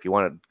or. But if you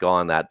want to go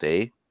on that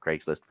day,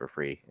 Craigslist for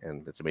free.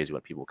 And it's amazing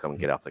what people come and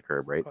get off the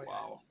curb, right? Oh, yeah.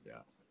 Wow.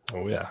 Yeah.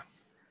 Oh, yeah.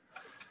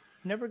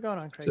 Never gone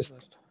on Craigslist.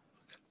 Just-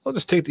 I'll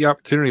just take the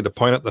opportunity to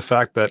point out the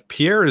fact that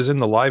Pierre is in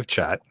the live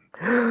chat.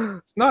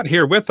 He's not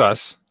here with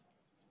us.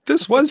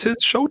 This was his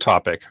show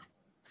topic.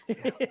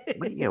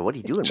 What are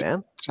you doing,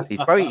 man? He's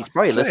probably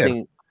Saying.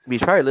 listening.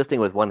 He's probably listening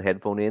with one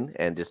headphone in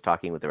and just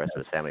talking with the rest of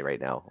his family right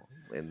now.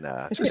 And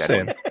Just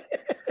saying.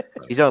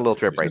 he's on a little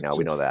trip right now.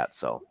 We know that.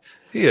 So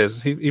He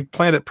is. He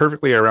planned it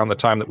perfectly around the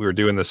time that we were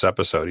doing this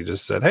episode. He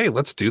just said, hey,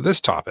 let's do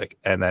this topic.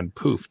 And then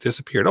poof,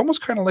 disappeared.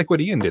 Almost kind of like what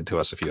Ian did to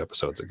us a few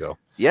episodes ago.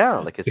 yeah,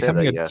 like I said,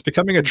 It's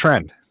becoming a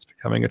trend. It's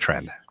becoming a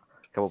trend.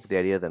 come up with the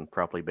idea, then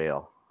promptly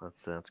bail.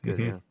 That's good.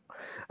 Mhm.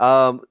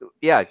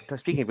 Yeah.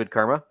 Speaking of good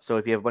karma, so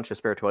if you have a bunch of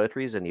spare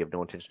toiletries and you have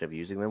no intention of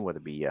using them, whether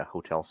it be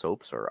hotel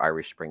soaps or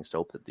Irish Spring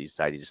soap that you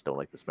decide you just don't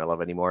like the smell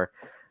of anymore,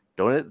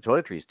 donate the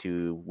toiletries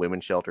to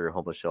women's shelter,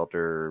 homeless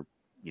shelter,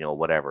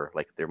 whatever.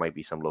 Like there might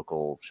be some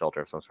local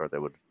shelter of some sort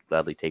that would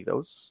gladly take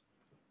those,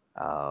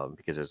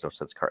 because there's no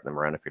sense carting them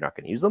around if you're not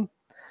going to use them.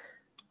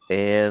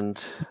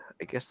 And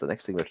I guess the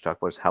next thing we have to talk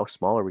about is how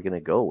small are we going to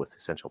go with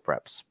essential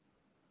preps?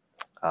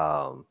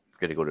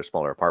 Going to go to a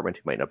smaller apartment,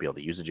 you might not be able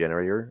to use a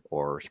generator,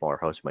 or a smaller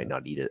house, you might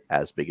not need it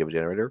as big of a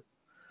generator.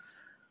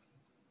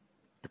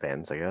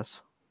 Depends, I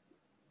guess.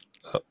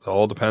 It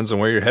all depends on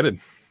where you're headed.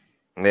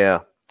 Yeah.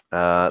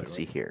 Let's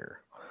see here.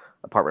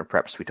 Apartment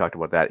preps, we talked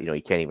about that. You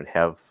can't even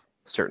have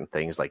certain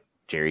things like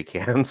jerry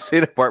cans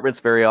in apartments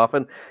very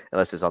often,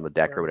 unless it's on the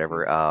deck or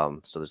whatever.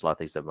 So there's a lot of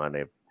things that might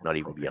not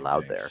even be Propane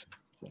allowed tanks,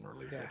 there.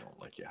 Generally, Yeah. they don't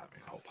like you having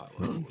a whole pile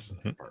of those in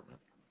an apartment.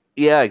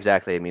 Yeah,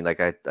 exactly. I mean,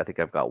 like I think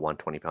I've got one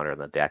 20-pounder on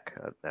the deck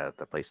at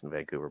the place in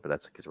Vancouver, but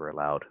that's because we're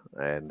allowed.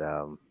 And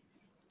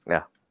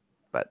yeah,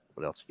 but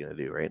what else are you gonna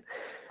do, right?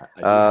 I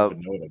do have a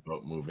note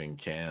about moving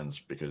cans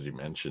because you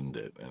mentioned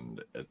it,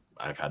 and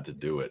I've had to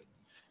do it.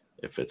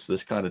 If it's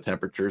this kind of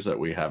temperatures that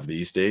we have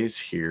these days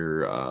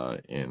here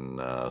in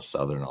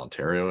southern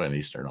Ontario and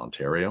eastern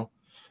Ontario,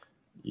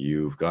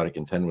 you've got to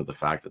contend with the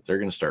fact that they're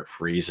going to start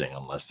freezing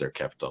unless they're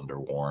kept under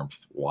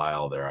warmth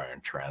while they're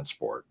in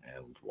transport.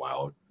 And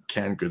while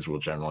canned goods will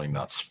generally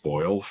not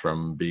spoil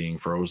from being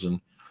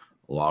frozen,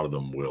 a lot of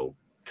them will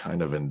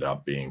kind of end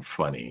up being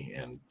funny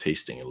and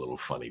tasting a little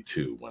funny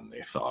too when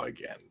they thaw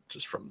again,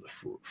 just from the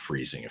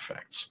freezing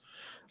effects.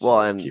 Well,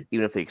 So and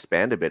even if they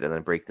expand a bit and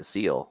then break the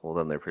seal, well,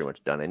 then they're pretty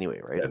much done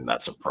anyway, right? and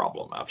that's a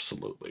problem,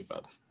 absolutely.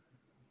 But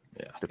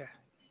yeah,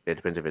 It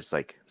depends if it's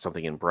like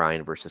something in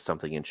brine versus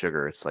something in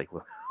sugar. It's like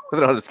whether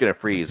or not it's going to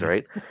freeze,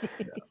 right?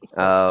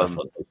 that's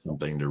definitely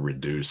something to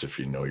reduce if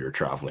you know you're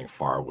traveling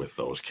far with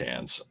those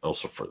cans.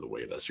 Also for the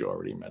weight, as you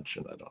already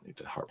mentioned, I don't need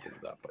to harp over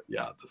that. But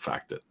yeah, the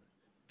fact that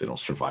they don't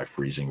survive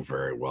freezing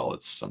very well,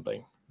 it's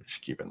something we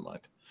should keep in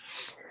mind.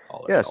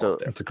 Yeah, so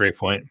That's a great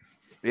point.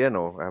 yeah,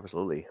 no,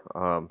 absolutely.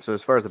 So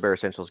as far as the bare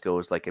essentials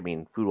goes, like I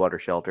mean, food, water,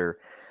 shelter.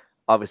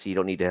 Obviously, you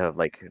don't need to have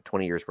like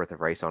 20 years worth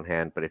of rice on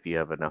hand, but if you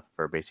have enough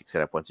for a basic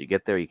setup, once you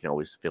get there, you can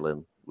always fill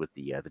in with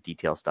the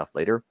detail stuff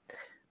later.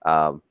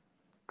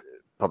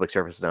 Public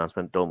service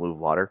announcement: don't move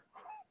water.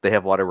 They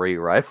have water where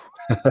you arrive.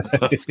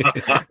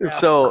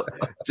 So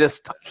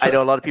just, I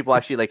know a lot of people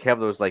actually like have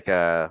those like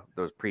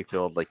those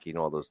pre-filled, like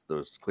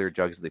those clear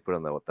jugs that they put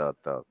on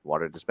the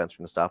water dispenser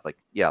and stuff. Like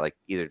like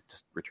either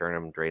just return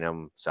them, drain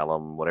them, sell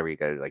them, whatever you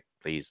gotta do. Like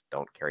please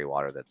don't carry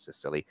water. That's just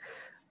silly.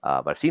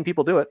 But I've seen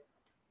people do it.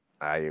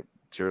 I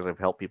seriously have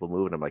helped people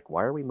move, and I'm like,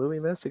 why are we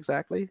moving this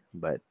exactly?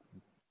 But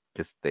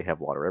because they have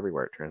water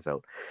everywhere, it turns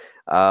out.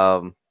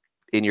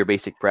 In your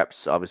basic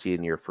preps, obviously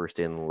in your first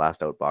in,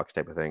 last out box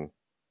type of thing,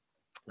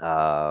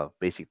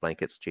 basic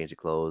blankets, change of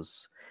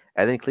clothes,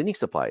 and then cleaning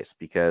supplies.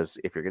 Because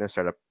if you're going to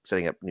start up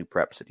setting up new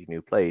preps at your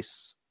new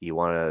place, you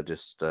want to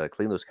just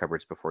clean those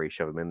cupboards before you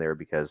shove them in there,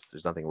 because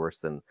there's nothing worse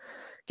than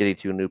getting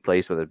to a new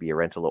place, whether it be a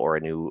rental or a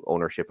new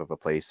ownership of a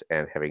place,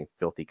 and having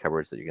filthy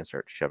cupboards that you can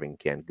start shoving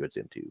canned goods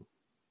into.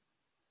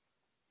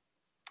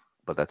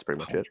 But that's pretty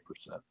much 100%.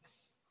 it.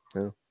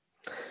 Yeah.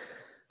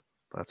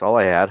 That's all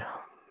I had.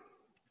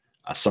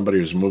 As somebody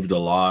who's moved a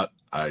lot,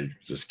 I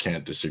just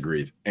can't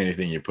disagree with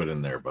anything you put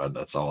in there, bud.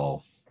 That's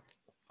all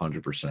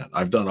 100%.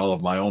 I've done all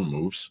of my own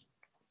moves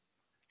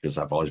because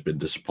I've always been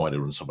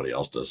disappointed when somebody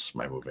else does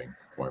my moving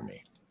for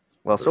me.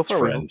 Well, so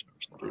far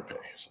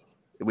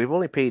we've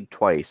only paid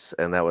twice,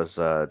 and that was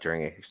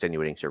during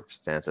extenuating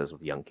circumstances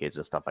with young kids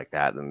and stuff like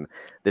that. And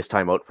this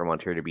time out from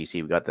Ontario to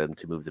BC, we got them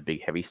to move the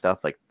big heavy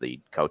stuff like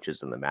the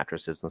couches and the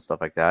mattresses and stuff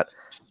like that.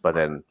 But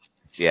then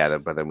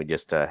we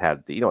just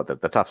had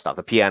the tough stuff.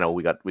 The piano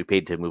we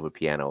paid to move a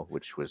piano,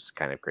 which was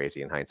kind of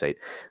crazy in hindsight.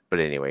 But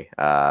anyway,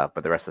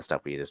 but the rest of the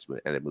stuff we just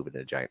ended up moving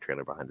in a giant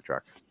trailer behind the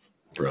truck.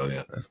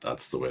 Brilliant.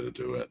 That's the way to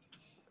do it.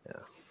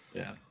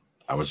 Yeah.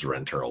 I was a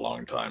renter a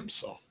long time,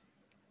 so.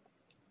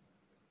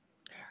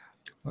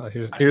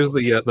 Here's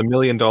the $1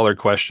 million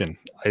question.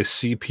 I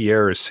see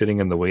Pierre is sitting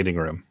in the waiting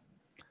room.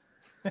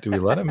 Do we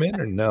let him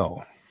in or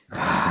no?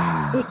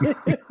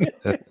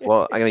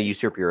 Well, I'm going to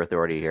usurp your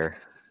authority here.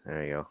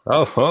 There you go.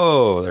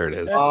 Oh, there it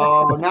is.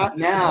 Oh, not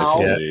now.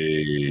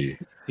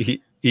 Yeah.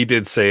 He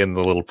did say in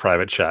the little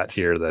private chat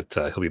here that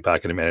he'll be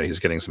back in a minute. He's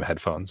getting some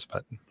headphones,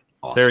 but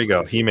awesome. There you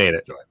go. He made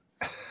it.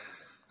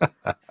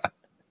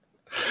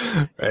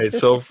 Right.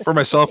 So for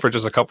myself, for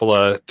just a couple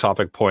of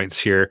topic points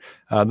here,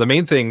 the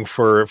main thing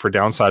for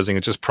downsizing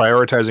is just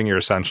prioritizing your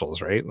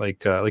essentials, right?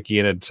 Like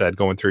Ian had said,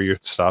 going through your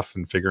stuff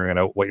and figuring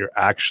out what you're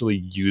actually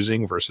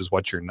using versus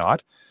what you're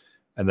not,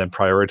 and then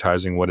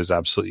prioritizing what is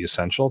absolutely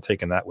essential,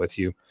 taking that with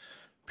you,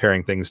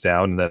 paring things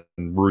down, and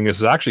then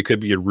this actually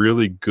could be a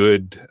really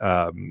good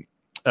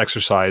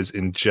exercise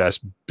in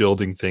just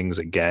building things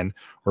again,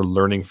 or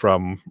learning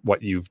from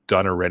what you've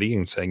done already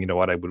and saying, you know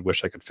what, I would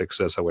wish I could fix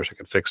this. I wish I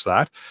could fix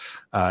that.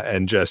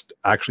 And just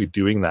actually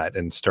doing that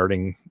and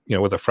starting,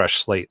 with a fresh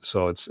slate.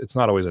 So it's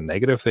not always a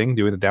negative thing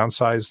doing the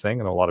downsize thing.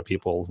 And a lot of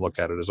people look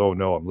at it as, oh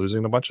no, I'm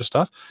losing a bunch of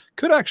stuff.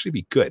 Could actually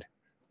be good,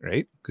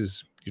 right?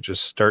 Because you're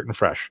just starting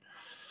fresh.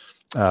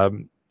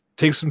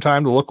 Take some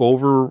time to look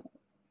over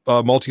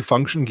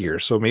multifunction gear.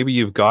 So maybe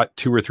you've got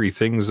 2 or 3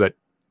 things that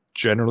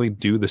generally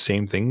do the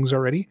same things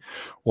already,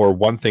 or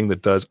one thing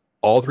that does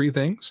all 3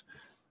 things,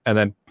 and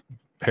then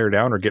pare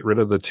down or get rid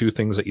of the 2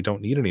 things that you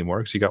don't need anymore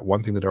because you got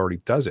one thing that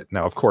already does it.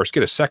 Now, of course,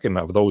 get a second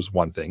of those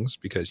one things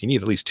because you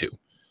need at least 2.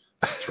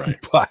 That's right.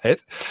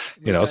 But,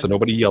 so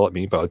nobody yell at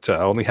me about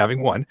only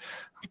having one.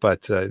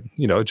 But,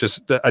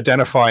 just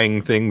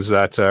identifying things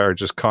that are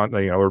just,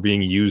 are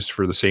being used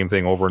for the same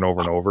thing over and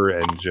over and over,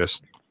 and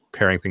just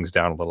paring things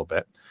down a little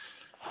bit.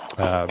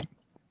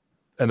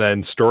 And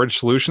then storage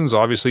solutions.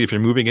 Obviously, if you're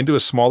moving into a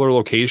smaller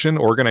location,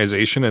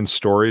 organization and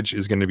storage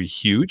is going to be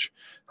huge.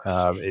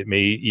 It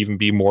may even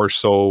be more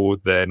so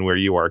than where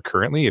you are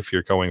currently. If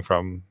you're going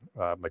from,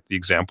 like the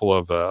example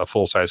of a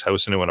full-size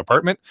house into an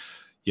apartment,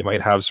 you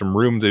might have some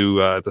room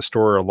to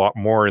store a lot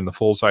more in the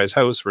full-size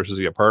house versus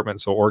the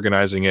apartment. So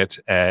organizing it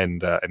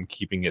and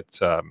keeping it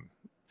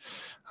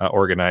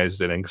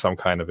organized and in some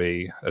kind of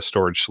a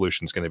storage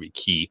solution is going to be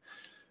key.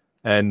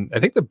 And I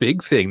think the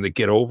big thing to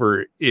get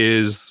over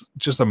is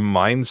just a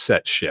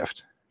mindset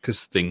shift,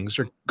 because things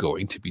are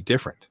going to be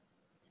different.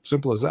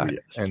 Simple as that.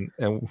 Yes.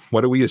 And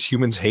what do we as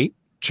humans hate?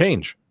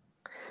 Change.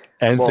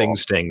 And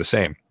things staying the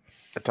same.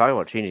 Talking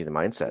about changing the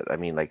mindset, I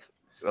mean, like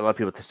a lot of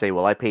people say,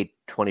 well, I paid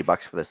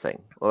 $20 for this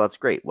thing. Well, that's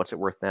great. What's it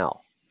worth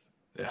now?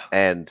 Yeah.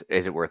 And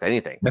is it worth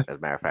anything? Yeah. As a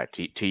matter of fact,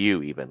 to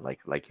you, even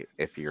like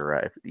if you're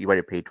if you might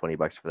have paid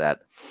 $20 for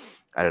that,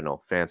 I don't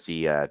know,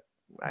 fancy,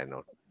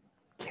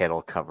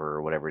 kettle cover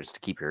or whatever, just to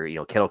keep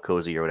your kettle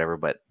cozy or whatever,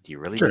 but do you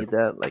really need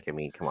that? Like, I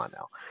mean, come on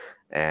now.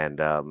 And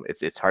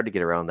it's hard to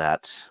get around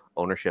that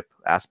ownership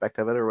aspect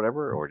of it or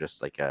whatever, or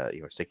just like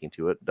sticking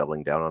to it,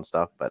 doubling down on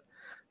stuff. But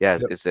yeah,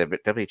 it's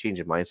definitely a change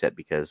in mindset,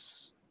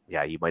 because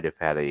you might have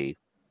had a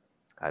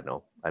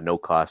no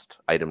cost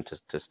item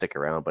to stick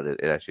around, but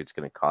it's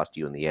going to cost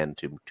you in the end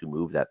to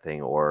move that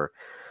thing or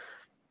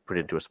put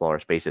it into a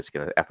smaller space. It's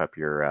going to F up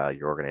your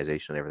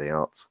organization and everything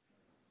else.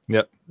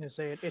 Yep.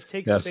 It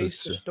takes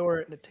space to store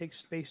it, and it takes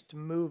space to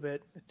move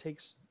it. It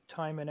takes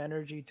time and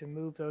energy to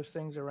move those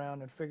things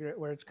around and figure out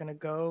where it's going to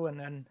go, and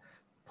then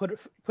put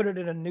it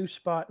in a new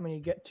spot when you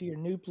get to your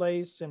new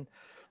place. And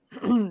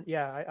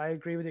I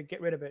agree with you. Get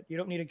rid of it. You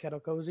don't need a kettle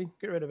cozy.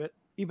 Get rid of it,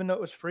 even though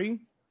it was free.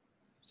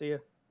 See ya.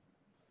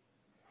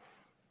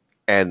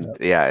 And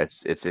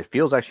it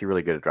feels actually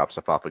really good to drop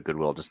stuff off at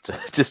Goodwill just to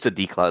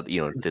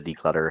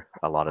declutter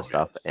a lot of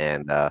stuff. Yes.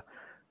 And like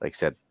I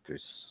said,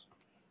 there's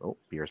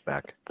beer's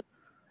back.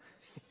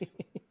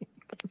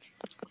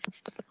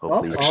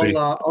 Hopefully, Well,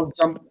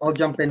 Actually- I'll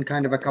jump in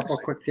kind of a couple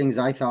of quick things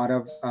I thought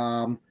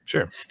of.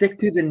 Sure. Stick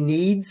to the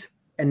needs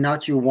and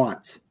not your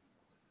wants.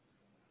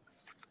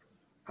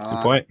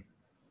 Good point.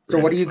 So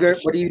Great what do you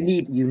advice. what do you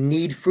need? You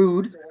need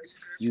food,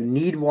 you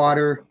need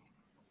water.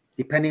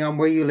 Depending on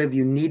where you live,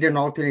 you need an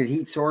alternate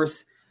heat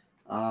source.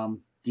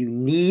 You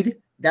need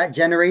that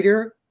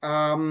generator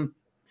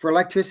for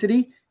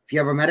electricity. If you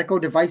have a medical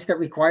device that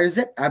requires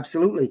it,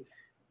 absolutely.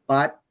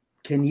 But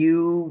can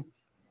you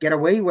get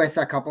away with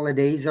a couple of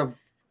days of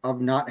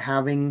not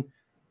having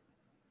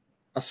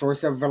a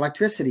source of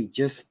electricity?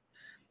 Just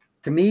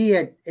to me,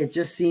 it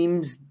just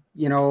seems,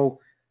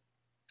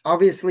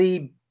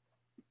 obviously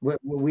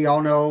we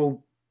all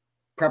know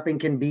prepping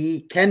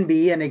can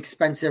be an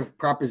expensive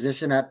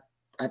proposition at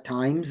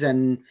times,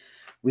 and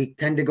we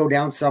tend to go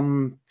down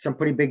some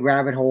pretty big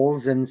rabbit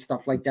holes and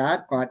stuff like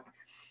that. But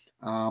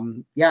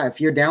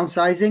if you're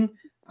downsizing,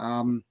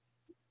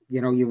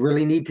 you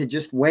really need to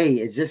just weigh,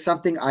 is this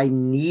something I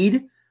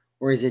need,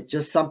 or is it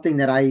just something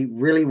that I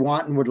really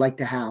want and would like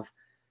to have?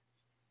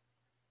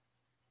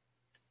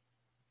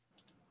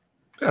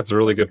 That's a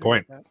really good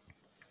point.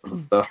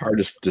 The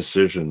hardest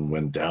decision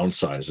when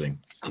downsizing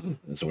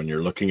is when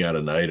you're looking at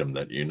an item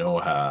that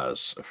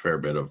has a fair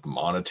bit of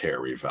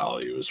monetary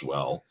value as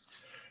well.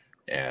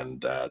 And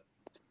that,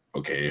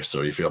 okay,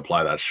 so if you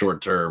apply that short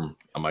term,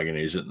 am I going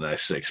to use it in the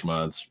next 6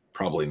 months?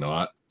 Probably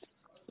not.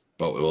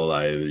 But will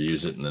I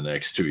use it in the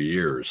next 2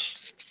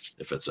 years?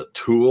 If it's a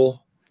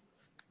tool,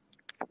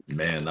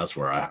 man, that's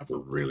where I have a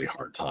really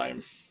hard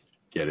time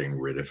getting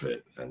rid of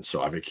it. And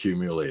so I've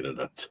accumulated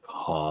a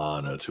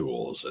ton of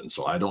tools. And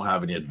so I don't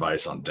have any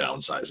advice on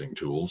downsizing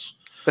tools.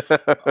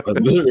 Other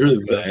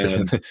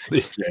than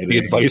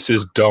The advice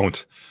is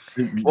don't.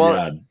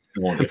 Well,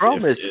 the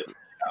problem is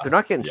they're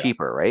not getting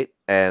cheaper, right?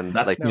 And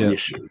that's like the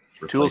issue.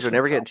 tools are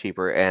never getting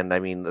cheaper. And I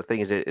mean, the thing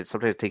is, it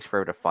sometimes takes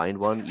forever to find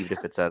one, even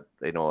if it's at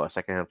a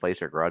secondhand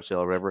place or garage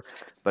sale or whatever.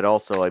 But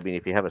also, I mean,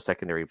 if you have a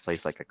secondary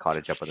place like a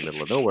cottage up in the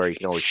middle of nowhere, you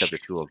can always shove your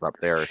tools up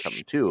there or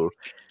something too.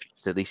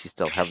 So at least you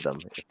still have them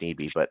if need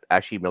be. But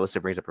actually, Melissa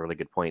brings up a really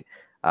good point.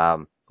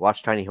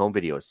 Watch tiny home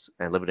videos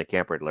and live in a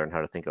camper to learn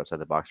how to think outside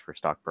the box for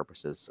stock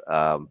purposes.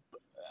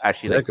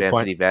 Actually, like Van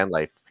City Van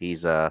Life,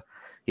 he's a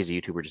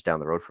YouTuber just down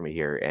the road from me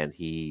here, and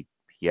he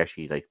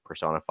actually like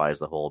personifies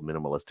the whole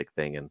minimalistic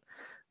thing and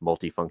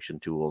multi-function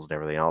tools and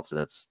everything else. And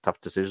it's tough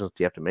decisions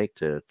you have to make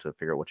to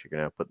figure out what you're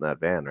going to put in that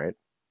van, right?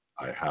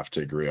 I have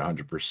to agree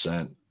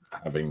 100%.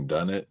 Having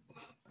done it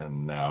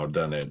and now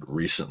done it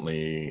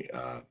recently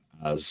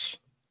as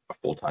a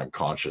full-time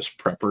conscious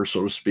prepper,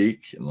 so to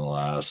speak,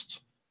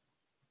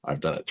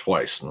 I've done it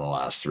twice in the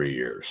last 3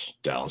 years,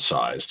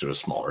 downsized to a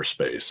smaller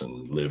space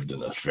and lived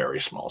in a very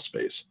small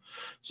space.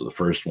 So the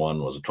first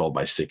one was a 12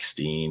 by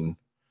 16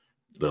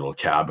 little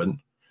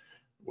cabin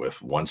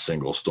with one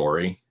single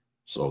story.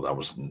 So that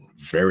was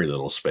very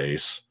little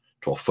space,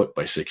 12 foot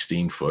by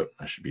 16 foot,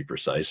 I should be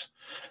precise.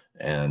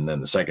 And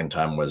then the second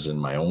time was in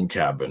my own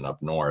cabin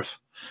up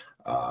north.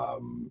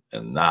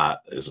 And that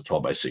is a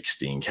 12 by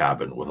 16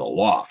 cabin with a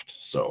loft.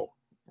 So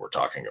we're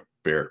talking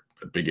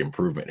a big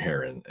improvement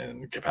here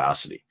in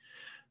capacity.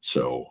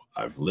 So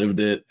I've lived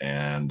it,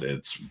 and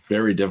it's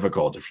very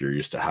difficult if you're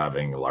used to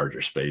having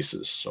larger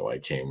spaces. So I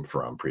came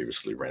from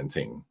previously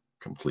renting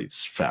complete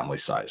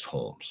family-sized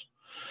homes.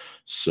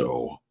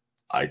 So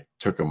I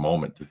took a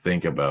moment to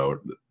think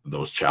about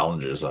those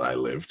challenges that I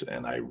lived,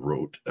 and I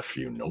wrote a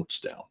few notes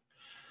down.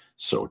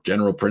 So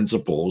general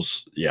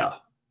principles,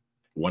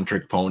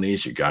 one-trick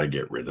ponies, you got to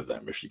get rid of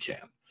them if you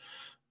can.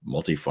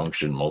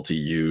 Multifunction,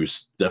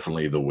 multi-use,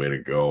 definitely the way to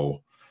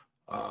go.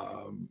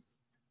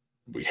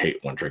 We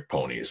hate one-trick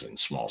ponies in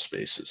small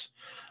spaces.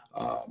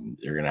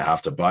 You're going to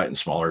have to buy it in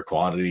smaller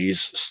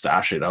quantities,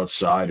 stash it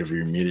outside of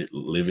your immediate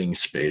living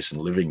space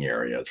and living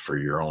area for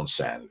your own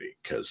sanity.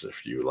 Because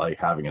if you like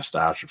having a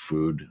stash of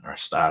food or a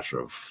stash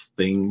of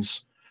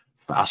things,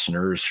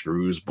 fasteners,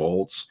 screws,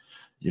 bolts,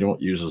 you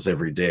don't use those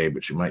every day,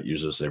 but you might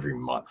use those every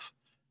month.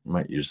 You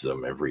might use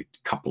them every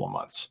couple of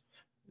months.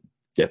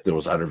 Get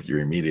those out of your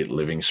immediate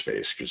living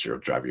space because you'll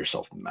drive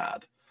yourself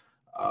mad.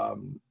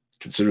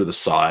 Consider the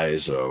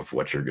size of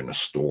what you're going to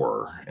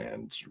store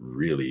and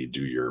really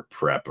do your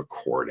prep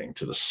according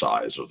to the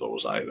size of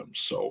those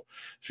items. So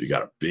if you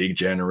got a big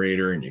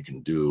generator and you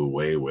can do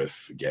away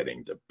with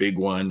getting the big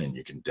one and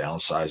you can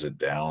downsize it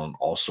down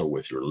also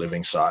with your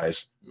living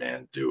size,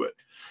 man, do it.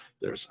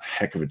 There's a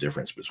heck of a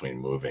difference between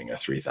moving a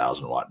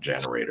 3,000 watt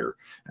generator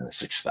and a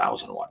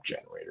 6,000 watt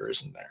generator,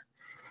 isn't there?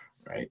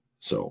 Right.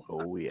 So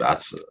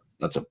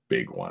that's a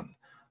big one.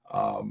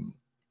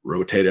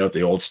 Rotate out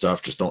the old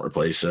stuff. Just don't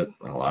replace it.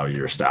 Allow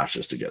your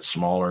stashes to get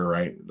smaller,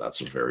 right?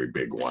 That's a very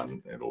big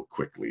one. It'll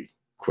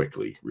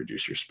quickly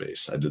reduce your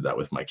space. I did that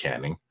with my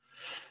canning.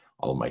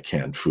 All of my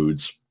canned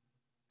foods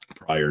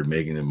prior to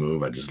making the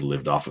move, I just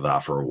lived off of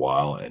that for a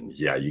while. And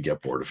yeah, you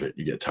get bored of it.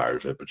 You get tired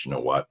of it. But you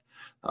know what?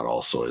 That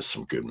also is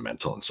some good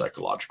mental and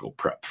psychological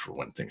prep for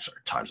when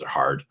times are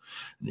hard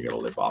and you got to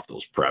live off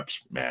those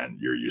preps. Man,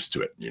 you're used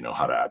to it. You know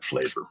how to add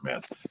flavor,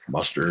 man.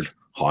 Mustard,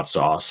 hot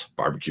sauce,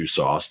 barbecue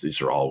sauce.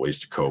 These are all ways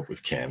to cope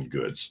with canned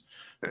goods.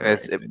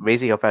 It's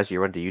amazing how fast you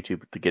run to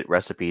YouTube to get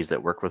recipes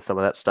that work with some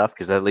of that stuff,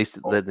 because at least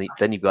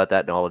then you got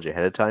that knowledge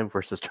ahead of time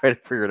versus trying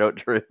to figure it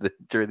out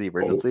during the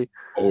emergency.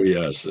 Oh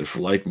yes, if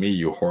like me,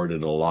 you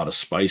hoarded a lot of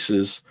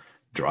spices.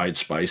 Dried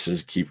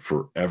spices keep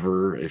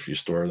forever if you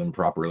store them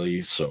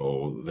properly,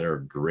 so they're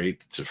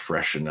great to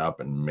freshen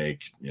up and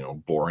make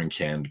boring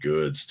canned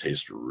goods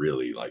taste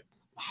really like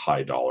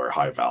high dollar,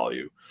 high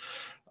value.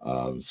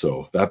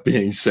 So that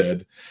being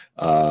said,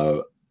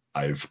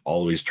 I've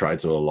always tried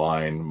to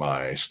align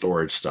my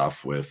storage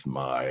stuff with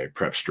my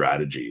prep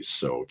strategies.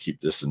 So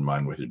keep this in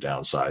mind with your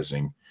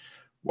downsizing.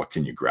 What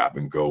can you grab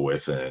and go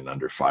with in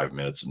under 5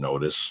 minutes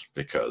notice?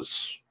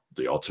 Because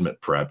the ultimate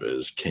prep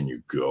is, can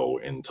you go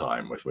in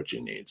time with what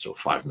you need? So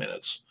 5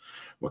 minutes.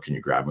 What can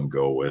you grab and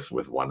go with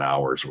 1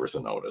 hour's worth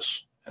of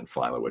notice? And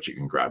finally, what you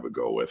can grab and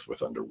go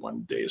with under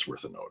 1 day's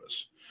worth of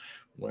notice.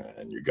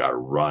 When you got to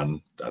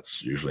run,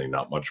 that's usually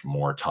not much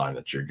more time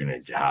that you're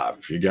going to have.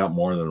 If you got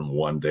more than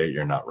 1 day,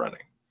 you're not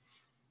running.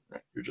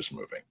 Right? You're just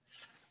moving.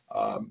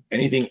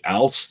 Anything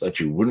else that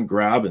you wouldn't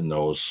grab in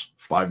those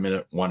 5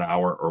 minute, 1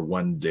 hour, or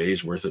 1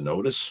 day's worth of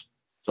notice?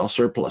 It's all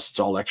surplus. It's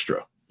all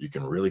extra. You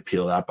can really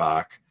peel that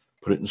back,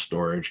 put it in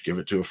storage, give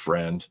it to a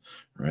friend,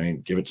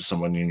 right? Give it to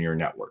someone in your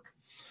network.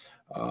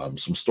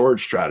 Some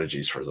storage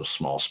strategies for those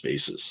small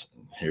spaces.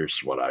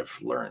 Here's what I've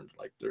learned.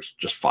 Like, there's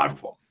just 5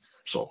 of them.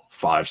 So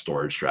 5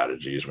 storage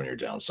strategies when you're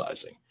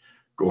downsizing.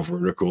 Go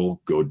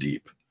vertical, go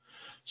deep.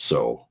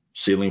 So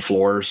ceiling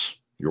floors,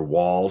 your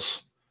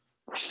walls,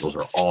 those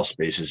are all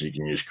spaces you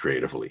can use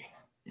creatively.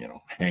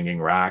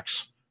 Hanging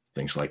racks,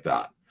 things like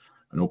that.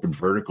 An open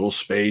vertical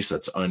space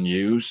that's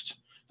unused,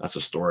 that's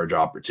a storage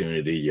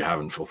opportunity you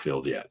haven't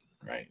fulfilled yet,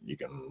 right? You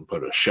can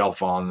put a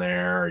shelf on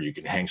there. You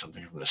can hang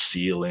something from the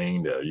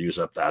ceiling to use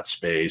up that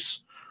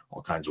space.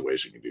 All kinds of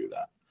ways you can do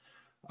that.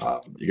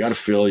 You got to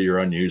fill your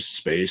unused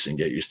space and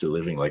get used to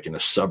living like in a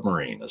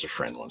submarine, as a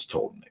friend once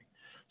told me.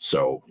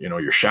 So,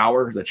 your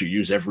shower that you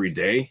use every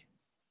day.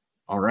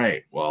 All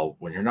right. Well,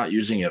 when you're not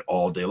using it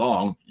all day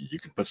long, you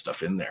can put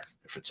stuff in there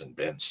if it's in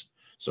bins.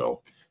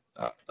 So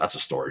that's a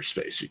storage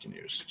space you can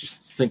use.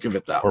 Just think of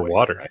it that way. Or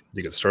water. Right?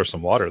 You can store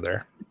some water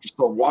there. Just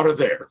store water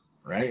there,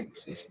 right?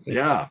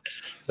 Yeah.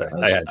 Sorry,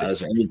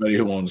 As anybody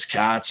who owns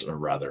cats, or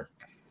rather,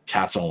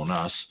 cats own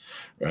us,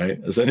 right?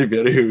 As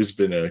anybody who's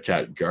been a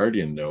cat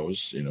guardian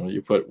knows,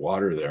 you put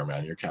water there,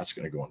 man, your cat's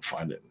going to go and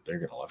find it, and they're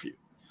going to love you.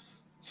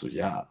 So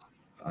yeah,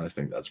 I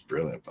think that's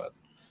brilliant. But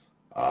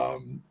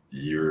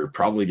you're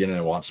probably going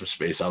to want some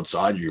space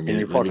outside your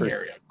main living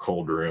area,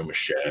 cold room, a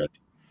shed,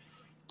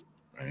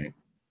 right?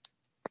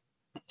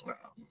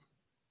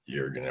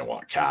 You're going to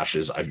want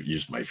caches. I've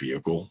used my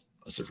vehicle,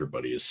 as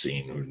everybody has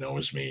seen who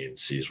knows me and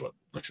sees what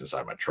looks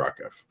inside my truck.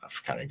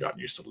 I've kind of gotten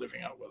used to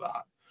living out with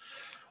that.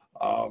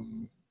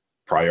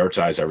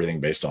 Prioritize everything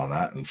based on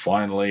that. And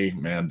finally,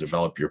 man,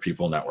 develop your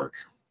people network.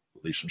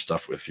 Leave some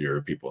stuff with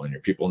your people in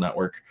your people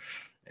network.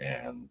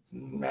 And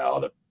now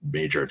the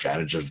major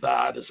advantage of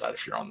that is that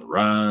if you're on the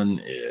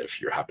run,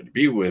 if you're happy to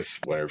be with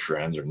one of your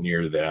friends or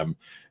near them,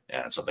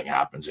 and something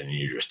happens and you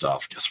need your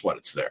stuff, guess what?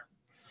 It's there.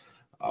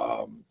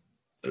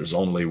 There's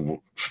only a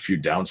few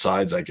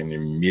downsides I can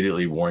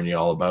immediately warn you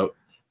all about.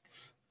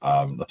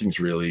 Nothing's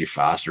really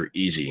fast or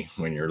easy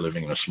when you're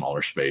living in a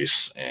smaller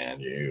space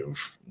and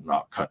you've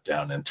not cut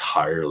down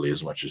entirely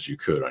as much as you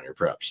could on your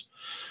preps.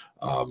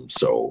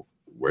 So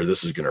where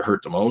this is going to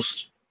hurt the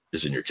most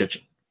is in your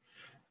kitchen,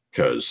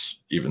 because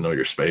even though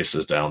your space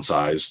is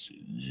downsized,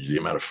 the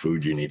amount of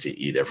food you need to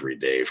eat every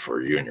day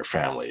for you and your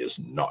family is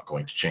not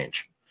going to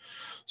change.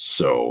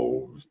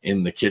 So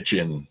in the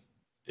kitchen,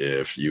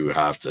 if you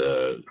have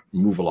to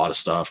move a lot of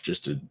stuff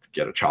just to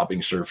get a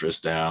chopping surface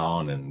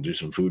down and do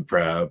some food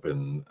prep,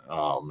 and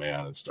oh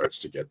man, it starts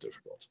to get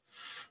difficult.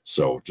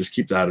 So just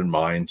keep that in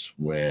mind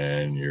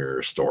when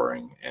you're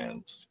storing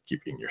and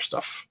keeping your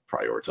stuff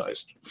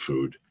prioritized.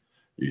 Food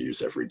you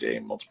use every day,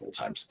 multiple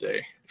times a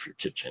day. If your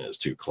kitchen is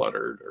too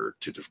cluttered or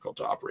too difficult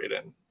to operate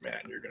in, man,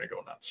 you're going to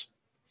go nuts.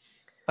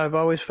 I've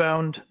always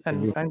found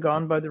and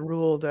gone by the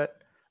rule that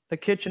the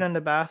kitchen and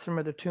the bathroom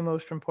are the 2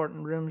 most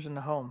important rooms in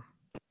the home.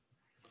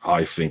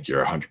 I think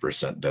you're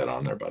 100% dead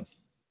on there, bud.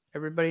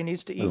 Everybody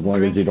needs to eat. As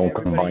long as you don't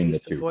combine the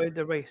two. Avoid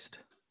the waste.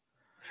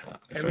 Yeah,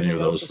 if any of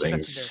those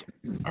things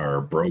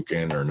are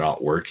broken or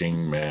not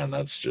working, man,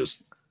 that's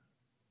just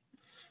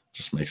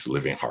makes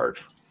living hard.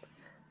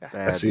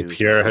 I see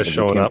Pierre has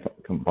shown up.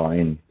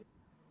 Combine.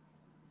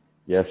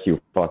 Yes,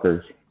 you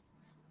fuckers.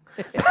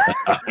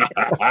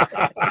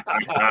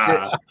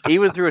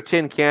 Even through a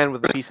tin can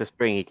with a piece of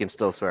string, he can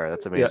still swear.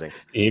 That's amazing.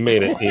 Yeah, he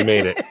made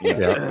it.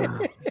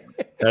 Yeah.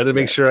 I had to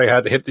make sure I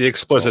had to hit the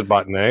explicit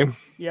button, eh?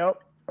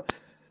 Yep.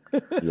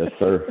 Yes,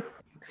 sir.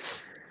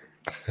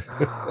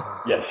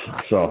 Yes.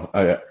 So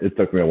it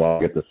took me a while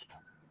to get this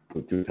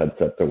Bluetooth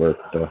headset to work.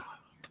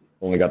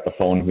 Only got the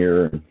phone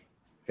here, and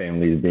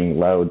family is being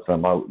loud, so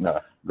I'm out in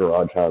the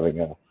garage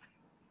having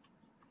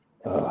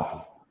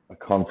a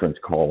conference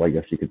call, I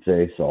guess you could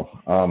say. So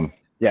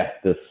yeah,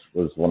 this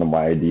was one of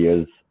my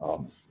ideas.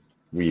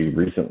 We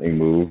recently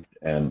moved,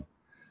 and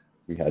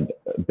we had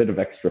a bit of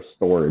extra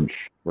storage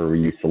where we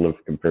used to live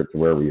compared to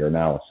where we are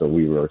now. So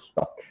we were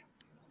stuck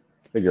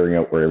figuring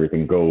out where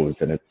everything goes,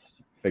 and it's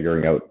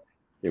figuring out,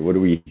 okay, what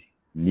do we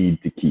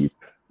need to keep?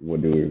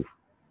 What do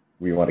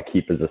we want to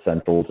keep as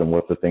essentials, and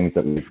what's the things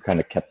that we've kind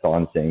of kept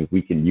on saying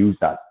we can use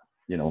that,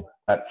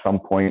 at some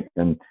point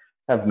and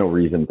have no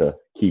reason to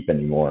keep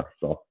anymore.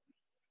 So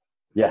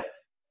yeah,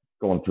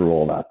 going through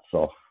all that.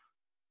 So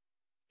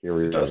here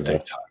we It does are.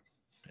 take time.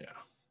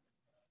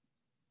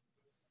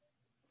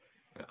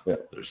 Yeah.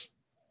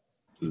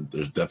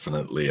 There's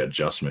definitely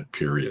adjustment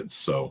periods.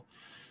 So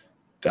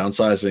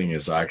downsizing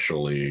is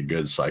actually a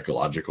good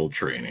psychological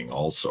training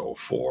also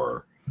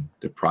for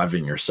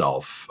depriving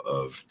yourself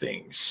of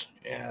things.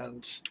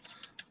 And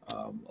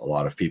a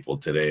lot of people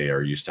today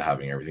are used to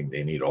having everything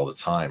they need all the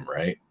time,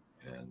 right?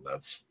 And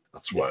that's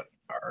what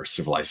our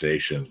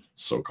civilization,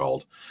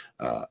 so-called,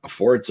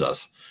 affords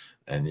us.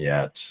 And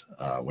yet,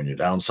 when you're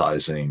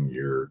downsizing,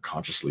 you're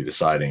consciously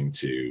deciding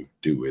to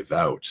do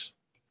without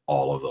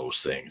all of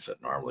those things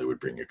that normally would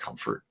bring you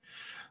comfort.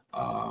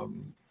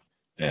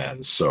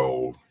 And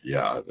so,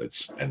 yeah,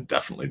 and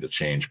definitely the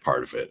change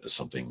part of it is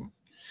something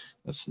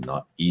that's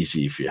not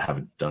easy if you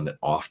haven't done it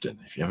often.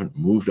 If you haven't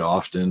moved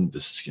often,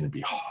 this is going to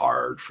be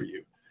hard for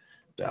you,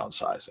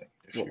 downsizing.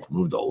 If you've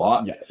moved a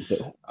lot,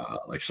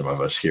 like some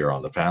of us here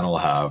on the panel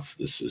have,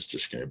 this is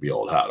just going to be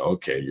old hat.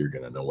 Okay, you're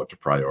going to know what to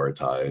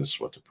prioritize,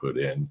 what to put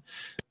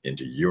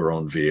into your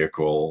own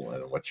vehicle,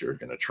 and what you're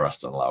going to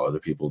trust and allow other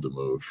people to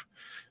move.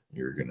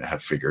 You're going to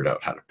have figured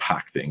out how to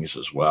pack things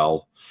as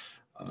well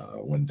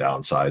when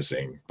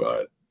downsizing.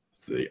 But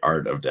the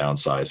art of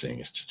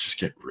downsizing is to just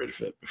get rid of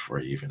it before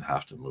you even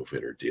have to move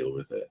it or deal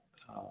with it.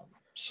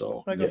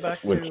 So I go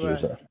back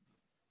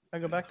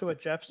to what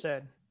Jeff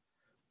said.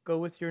 Go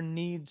with your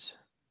needs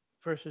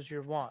versus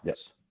your wants. Yep.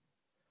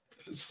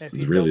 It's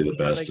really the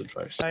best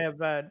advice. I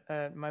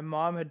have my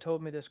mom had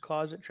told me this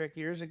closet trick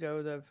years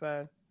ago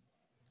that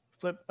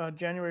flip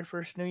January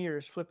 1st, New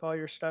Year's, flip all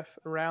your stuff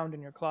around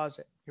in your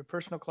closet, your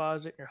personal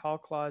closet, your hall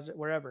closet,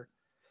 wherever.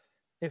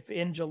 If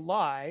in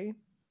July,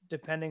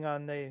 depending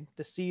on the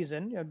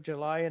season,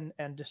 July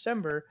and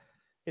December,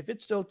 if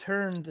it's still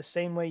turned the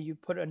same way you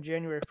put it on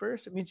January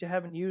 1st, it means you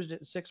haven't used it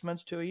in 6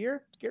 months to a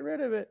year. Get rid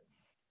of it.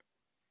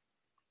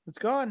 It's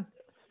gone.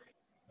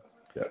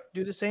 Yeah.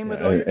 Do the same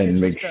with all your and kitchen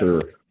make stuff.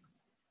 sure.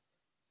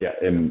 Yeah,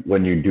 and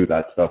when you do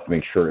that stuff,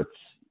 make sure it's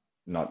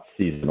not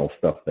seasonal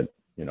stuff that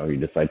you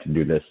decide to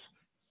do this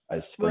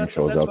as spring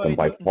shows up, and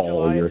by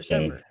fall you're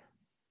saying,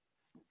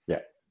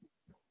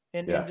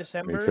 In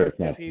December,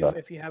 sure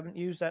if you haven't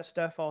used that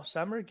stuff all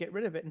summer, get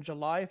rid of it. In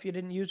July, if you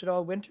didn't use it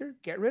all winter,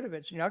 get rid of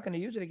it. So you're not going to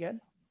use it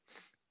again.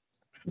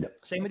 Yeah.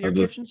 Same with your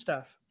kitchen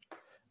stuff.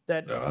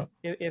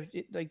 If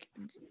like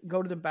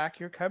go to the back of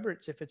your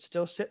cupboards, if it's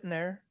still sitting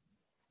there,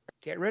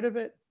 get rid of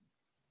it.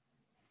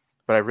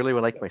 But I really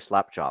would like my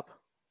slap chop.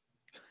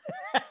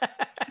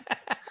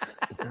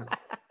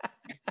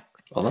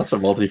 Well, that's a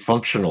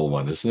multifunctional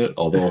one, isn't it?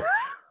 Although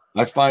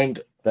I find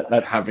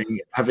that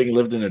having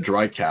lived in a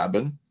dry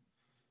cabin,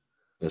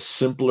 the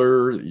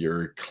simpler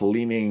your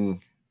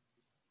cleaning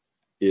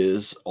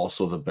is,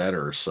 also the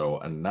better. So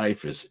a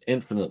knife is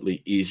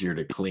infinitely easier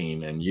to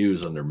clean and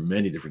use under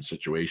many different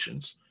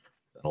situations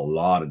than a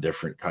lot of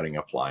different cutting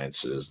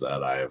appliances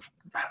that I have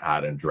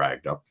had and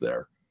dragged up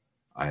there.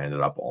 I ended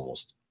up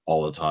almost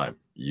all the time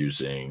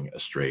using a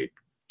straight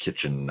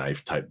kitchen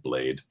knife type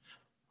blade.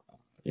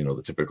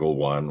 The typical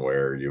one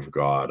where you've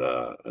got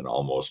an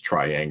almost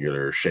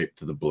triangular shape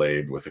to the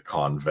blade with a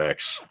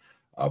convex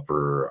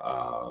upper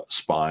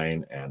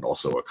spine and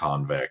also a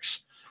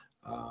convex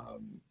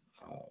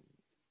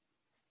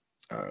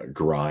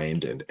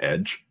grind and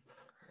edge,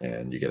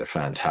 and you get a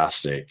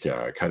fantastic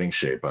cutting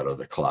shape out of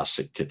the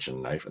classic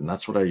kitchen knife. And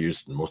that's what I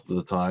used most of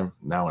the time.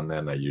 Now and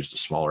then I used a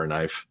smaller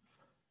knife.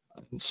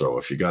 And so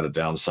if you got to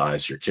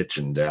downsize your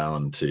kitchen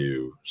down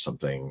to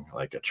something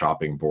like a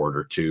chopping board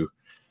or two,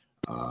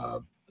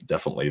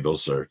 definitely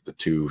those are the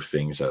two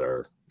things that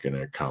are going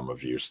to come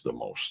of use the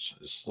most,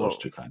 is those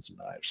two kinds of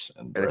knives.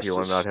 And if you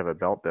want to not have a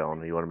belt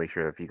down, you want to make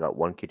sure if you got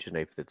one kitchen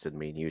knife that's in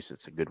main use,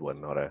 it's a good one,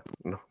 not a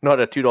 $2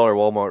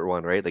 Walmart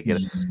one, right? Like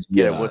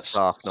get a wood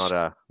soft, not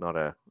a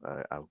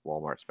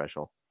Walmart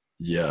special.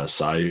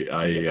 Yes,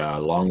 I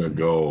long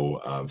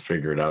ago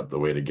figured out the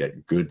way to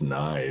get good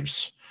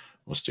knives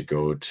was to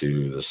go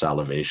to the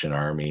Salvation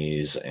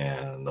Armies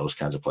and those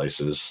kinds of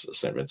places,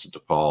 St. Vincent de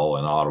Paul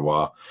and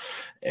Ottawa.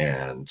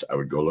 And I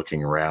would go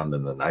looking around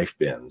in the knife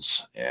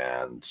bins,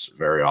 and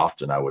very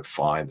often I would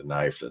find a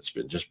knife that's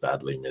been just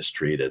badly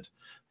mistreated,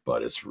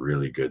 but it's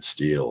really good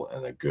steel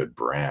and a good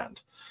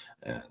brand.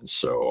 And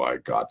so I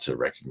got to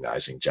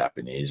recognizing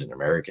Japanese and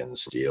American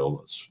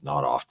steel. It's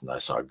not often I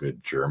saw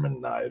good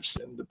German knives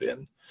in the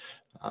bin.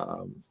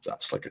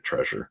 That's like a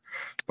treasure.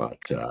 But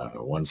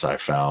once I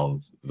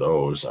found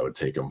those, I would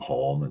take them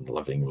home and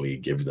lovingly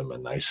give them a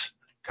nice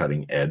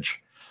cutting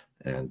edge,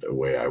 and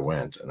away I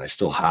went. And I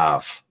still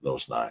have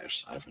those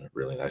knives. I have a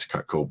really nice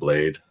Cutco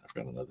blade. I've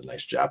got another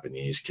nice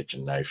Japanese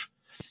kitchen knife.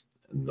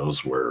 And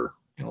those were,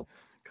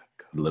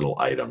 little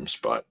items,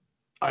 but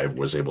I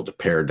was able to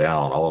pare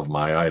down all of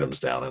my items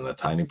down in a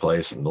tiny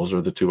place, and those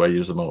are the two I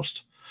use the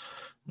most: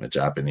 my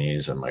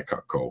Japanese and my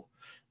Cutco.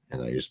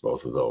 And I used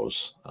both of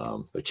those.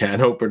 The can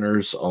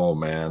openers, oh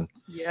man.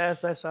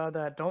 Yes, I saw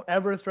that. Don't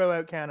ever throw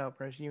out can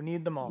openers. You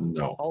need them all.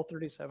 No. All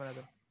 37 of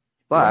them.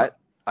 But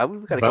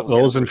we've got a couple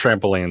those and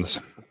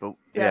trampolines. But,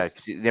 yeah,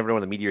 because you never know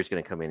when the meteor is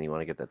going to come in. You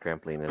want to get that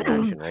trampoline in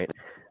action, right?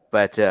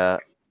 But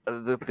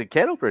the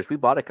can openers, we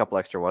bought a couple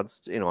extra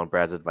ones, on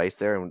Brad's advice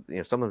there,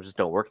 and some of them just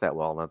don't work that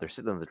well. Now they're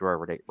sitting in the drawer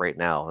right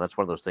now, and that's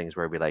one of those things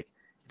where I'd be like,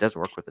 it doesn't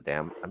work with the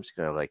damn. I'm just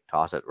gonna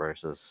toss it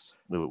versus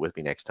move it with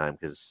me next time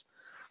because.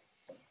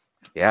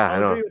 Yeah, I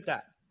don't agree with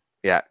that.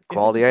 Yeah,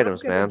 quality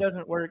items, man. If it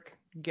doesn't work,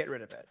 get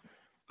rid of it.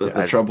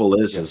 The trouble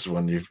is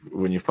when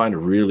you find a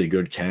really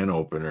good can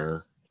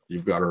opener,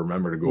 you've got to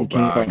remember to go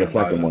back and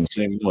buy the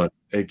same one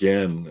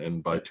again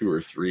and buy 2 or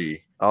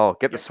 3. Oh,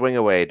 get the swing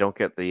away. Don't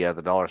get the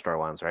dollar store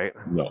ones, right?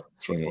 No,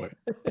 swing away.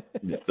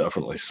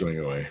 Definitely swing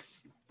away.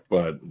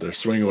 But they're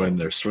swing away and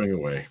they're swing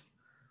away.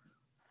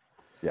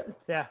 Yeah.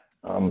 Yeah.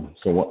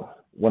 So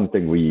one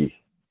thing we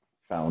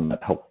found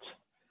that helped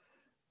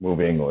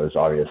moving was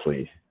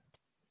obviously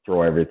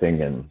throw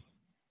everything in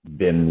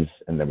bins,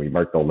 and then we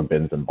marked all the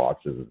bins and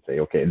boxes and say,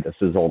 okay, this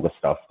is all the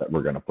stuff that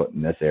we're going to put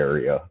in this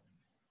area.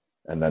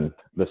 And then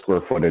the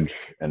square footage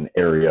and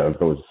area of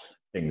those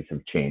things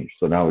have changed.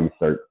 So now we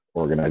start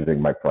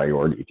organizing by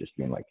priority, just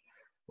being like,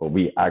 well,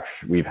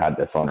 we've had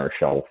this on our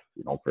shelf,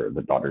 for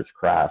the daughter's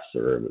crafts,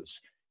 or it was,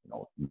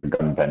 the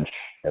gun bench,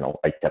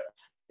 I kept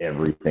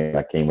everything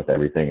that came with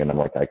everything. And I'm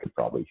like, I could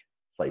probably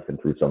siphon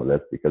through some of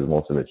this because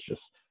most of it's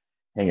just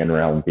hanging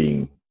around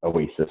being a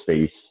waste of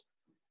space.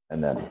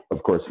 And then,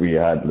 of course, we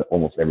had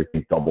almost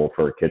everything double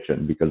for our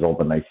kitchen because all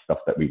the nice stuff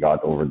that we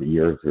got over the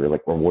years, we were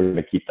like, well, we're going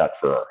to keep that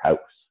for our house.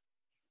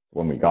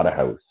 When we got a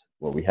house,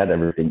 well, we had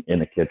everything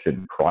in a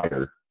kitchen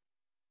prior,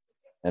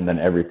 and then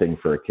everything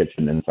for a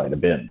kitchen inside a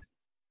bin.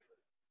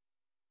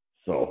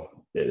 So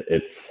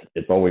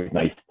it's always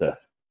nice to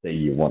say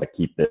you want to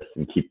keep this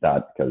and keep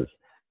that because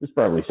there's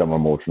probably some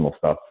emotional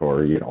stuff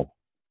or,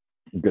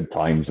 good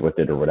times with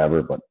it or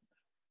whatever, but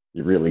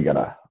you really got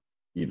to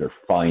either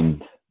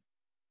find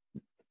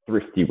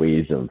thrifty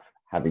ways of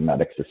having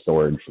that extra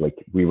storage. Like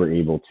we were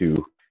able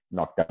to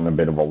knock down a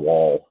bit of a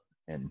wall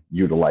and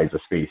utilize a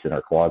space in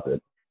our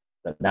closet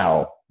that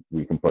now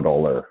we can put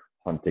all our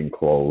hunting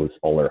clothes,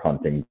 all our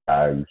hunting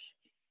bags,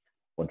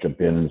 a bunch of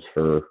bins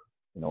for,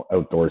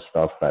 outdoor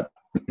stuff that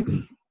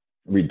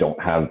we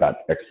don't have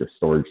that extra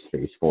storage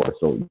space for.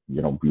 So,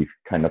 we've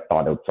kind of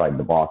thought outside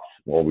the box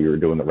while we were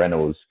doing the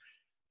renos.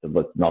 So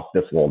let's knock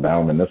this wall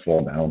down and this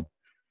wall down.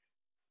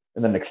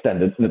 And then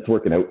extend it, and it's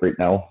working out right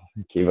now.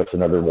 It gave us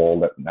another wall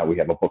that now we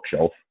have a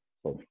bookshelf.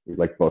 So we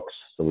like books,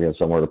 so we have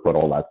somewhere to put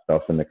all that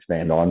stuff and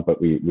expand on. But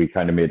we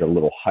kind of made a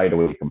little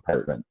hideaway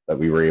compartment that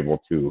we were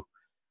able to,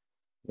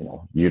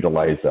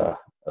 utilize a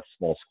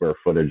small square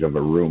footage of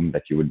a room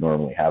that you would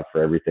normally have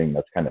for everything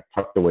that's kind of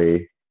tucked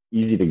away,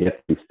 easy to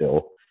get to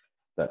still.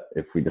 That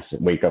if we just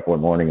wake up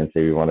one morning and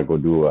say we want to go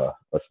do a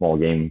small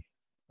game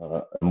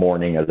a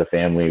morning as a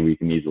family, we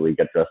can easily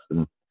get dressed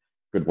in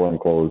good warm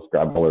clothes,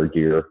 grab all our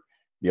gear,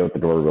 be out the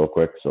door real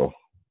quick. So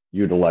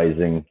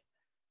utilizing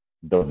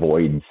the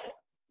voids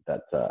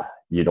that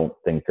you don't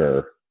think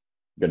are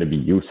going to be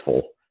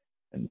useful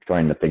and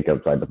trying to think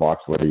outside the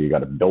box, whether you got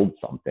to build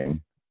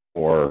something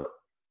or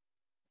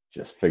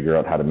just figure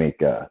out how to make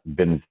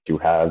bins that you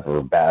have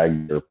or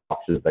bags or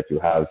boxes that you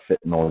have fit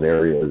in those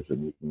areas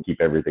and you can keep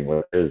everything where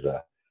it is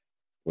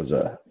was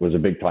a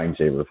big time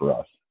saver for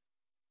us.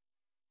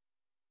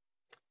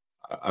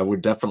 I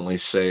would definitely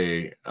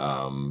say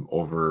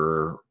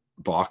over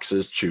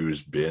boxes,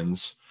 choose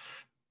bins,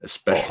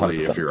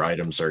 especially if your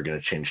items are going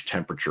to change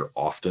temperature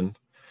often.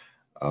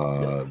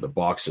 The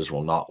boxes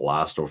will not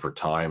last over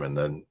time. And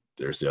then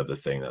there's the other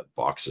thing that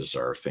boxes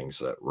are things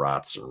that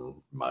rats and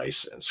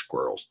mice and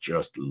squirrels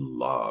just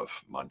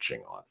love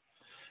munching on.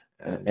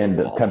 And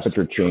the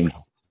temperature change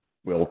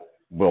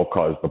will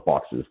cause the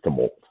boxes to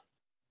mold.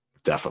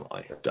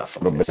 Definitely. A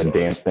little bit of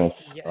dampness.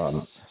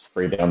 Yes.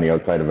 Spray down the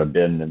outside of a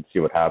bin and see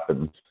what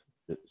happens.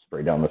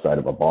 Spray down the side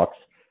of a box.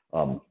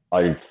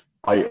 I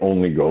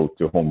only go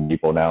to Home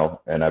Depot now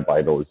and I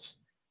buy those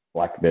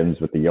black bins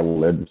with the yellow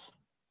lids.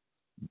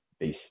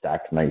 They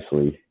stack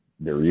nicely.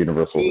 They're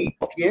universal. Hey,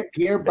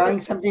 Pierre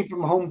buying something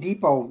from Home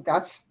Depot.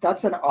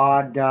 That's an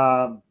odd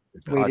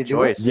way to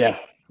do it. Yeah.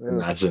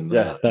 Imagine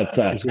that. Yeah, that's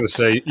I was going to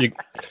say,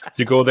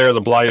 you go there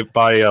to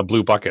buy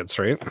blue buckets,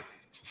 right?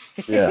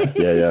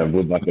 Yeah,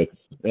 blue buckets.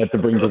 They have to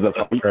bring to the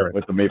fight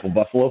with the maple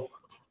buffalo.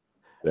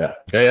 Yeah.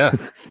 Yeah.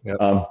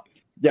 But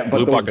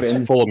blue buckets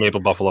full of maple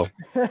buffalo.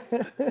 Yeah.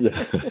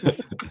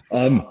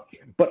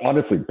 But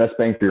honestly, best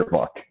bang for your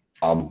buck.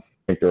 I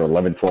think they're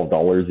 $11,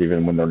 $12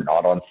 even when they're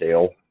not on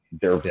sale.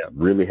 They're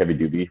really heavy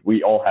duty.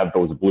 We all have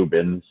those blue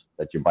bins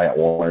that you buy at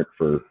Walmart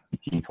for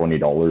 $18,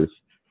 $20,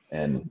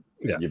 and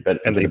you bet.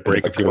 And they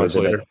break a few months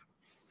later.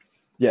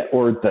 Yeah,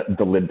 or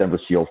the lid never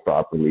seals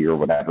properly or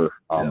whatever.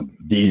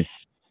 These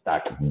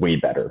stack way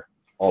better,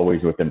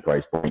 always within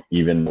price point,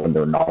 even when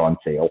they're not on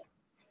sale.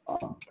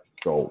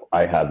 So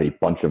I have a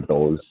bunch of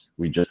those.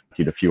 We just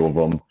emptied a few of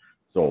them.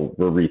 So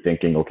we're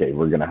rethinking, okay,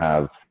 we're going to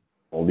have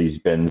all these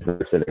bins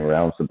that are sitting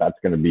around. So that's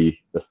going to be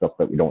the stuff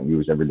that we don't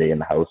use every day in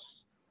the house.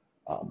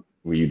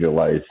 We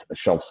utilize a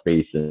shelf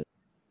space in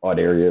odd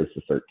areas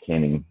to start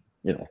canning,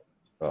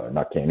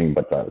 not canning,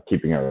 but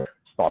keeping our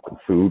stock of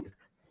food,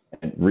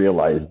 and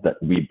realize that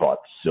we bought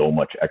so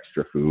much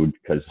extra food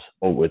because,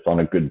 it's on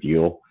a good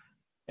deal.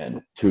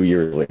 And 2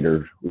 years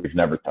later, we've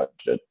never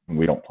touched it and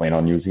we don't plan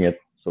on using it.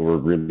 So we're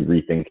really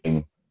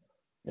rethinking,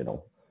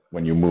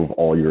 when you move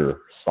all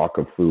your stock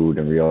of food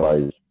and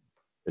realize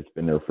it's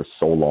been there for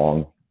so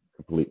long,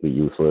 completely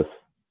useless,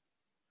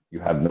 you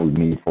have no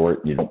need for it,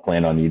 you don't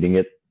plan on eating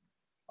it.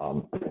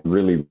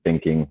 Really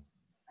thinking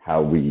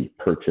how we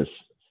purchase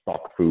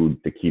stock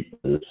food to keep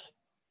this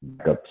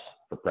backups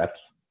for preps,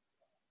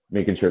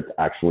 making sure it's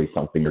actually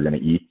something you're going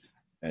to eat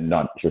and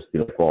not just be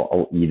like, well,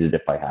 I'll eat it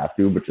if I have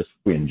to, but just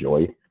we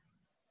enjoy,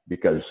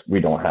 because we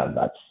don't have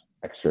that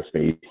extra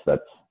space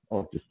that's,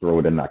 just throw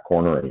it in that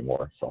corner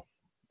anymore. So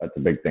that's a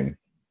big thing.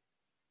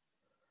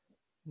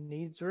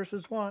 Needs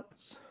versus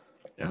wants.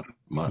 Yeah,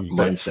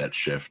 mindset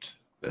shift.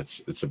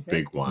 It's a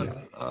big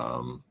one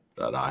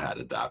that I had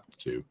adapted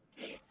to.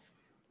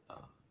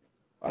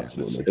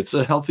 Absolutely. It's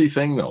a healthy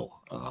thing though.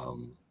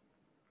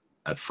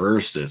 At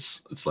first,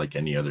 it's like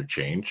any other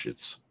change.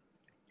 It's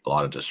a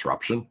lot of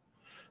disruption,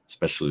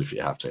 especially if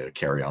you have to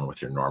carry on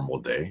with your normal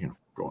day,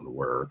 going to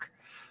work,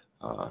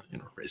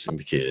 raising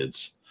the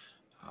kids,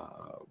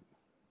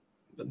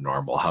 the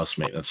normal house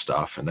maintenance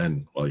stuff. And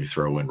then, you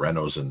throw in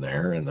renos in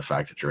there and the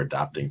fact that you're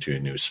adapting to a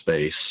new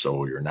space.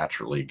 So you're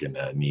naturally going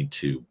to need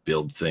to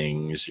build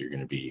things. You're going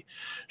to be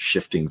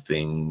shifting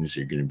things.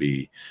 You're going to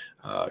be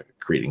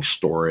creating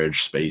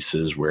storage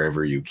spaces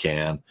wherever you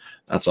can.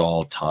 That's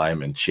all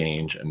time and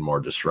change and more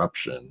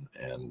disruption.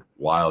 And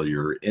while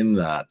you're in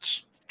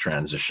that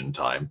transition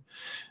time,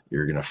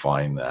 you're going to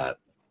find that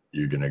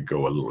you're going to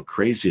go a little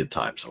crazy at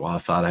times. Well, I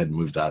thought I'd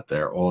moved that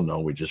there. Oh no,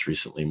 we just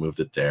recently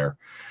moved it there.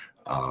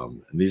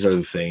 And these are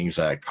the things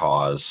that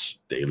cause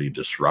daily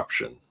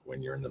disruption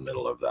when you're in the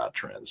middle of that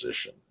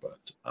transition.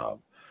 But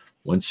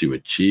once you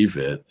achieve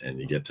it and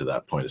you get to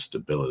that point of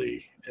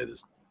stability, it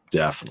is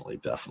definitely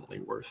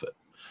worth it.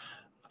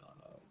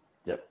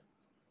 Yep.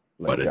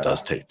 But it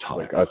does take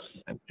time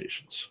and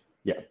patience.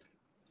 Yeah.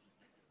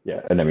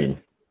 Yeah. And I mean,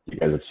 you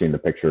guys have seen the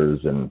pictures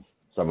and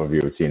some of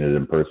you have seen it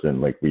in person.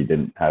 Like, we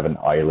didn't have an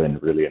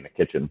island really in the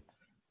kitchen,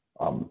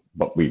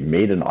 but we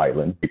made an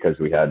island because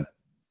we had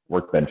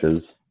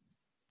workbenches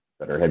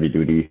that are heavy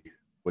duty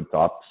wood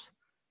tops,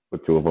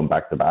 put two of them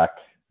back to back.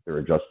 They're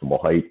adjustable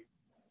height.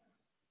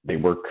 They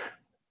work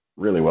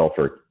really well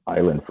for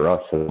island for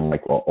us. And I'm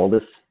like, well, all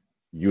this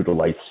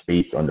utilized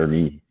space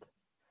underneath.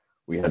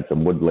 We had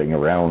some wood laying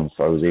around,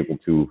 so I was able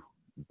to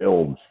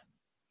build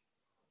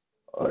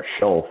a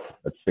shelf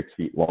that's 6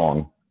 feet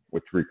long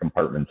with 3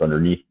 compartments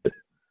underneath it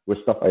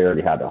with stuff I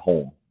already had at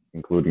home,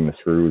 including the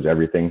screws,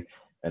 everything.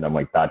 And I'm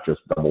like, that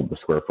just doubled the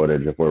square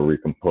footage of where we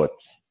can put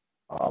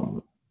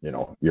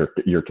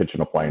your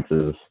kitchen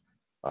appliances,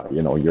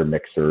 your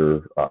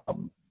mixer,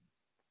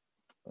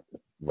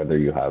 whether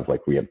you have,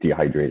 we have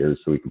dehydrators,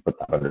 so we can put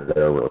that under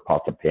there, or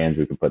pots and pans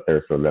we can put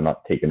there, so they're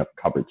not taking up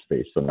cupboard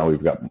space. So now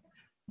we've got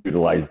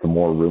utilized the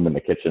more room in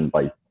the kitchen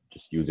by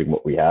just using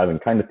what we have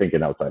and kind of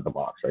thinking outside the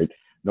box, right?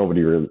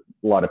 A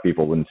lot of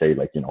people wouldn't say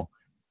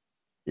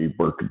a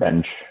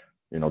workbench,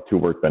 2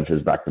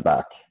 workbenches back to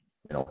back,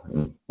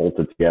 and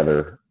bolted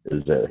together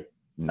is a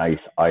nice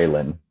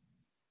island.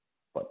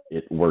 But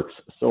it works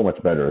so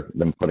much better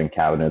than putting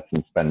cabinets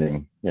and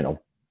spending,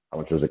 how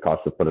much does it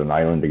cost to put an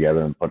island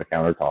together and put a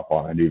countertop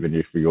on it? Even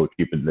if we go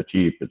cheap in the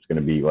cheap, it's going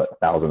to be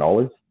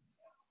 $1,000.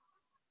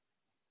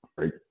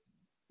 Right?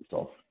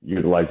 So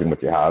utilizing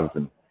what you have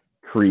and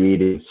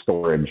creating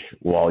storage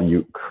while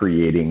you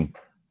creating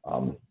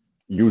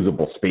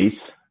usable space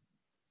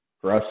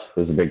for us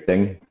is a big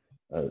thing.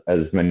 As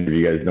many of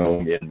you guys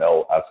know, me and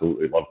Mel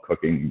absolutely love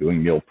cooking,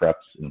 doing meal preps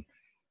and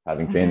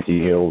having fancy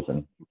meals,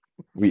 and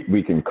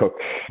we can cook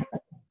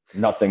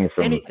nothing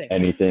from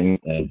anything,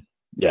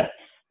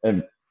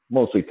 and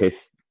mostly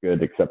tastes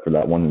good except for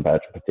that one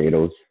batch of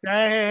potatoes.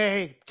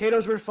 Hey,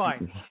 potatoes were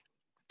fine.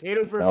 They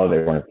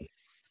weren't.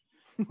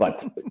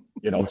 But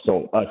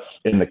so us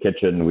in the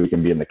kitchen, we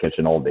can be in the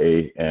kitchen all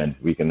day, and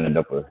we can end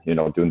up with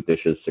doing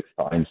dishes 6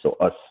 times. So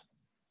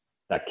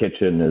that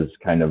kitchen is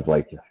kind of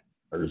like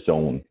our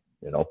zone.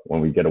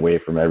 When we get away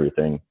from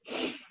everything,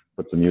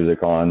 put some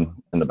music on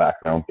in the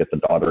background, get the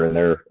daughter in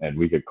there, and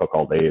we could cook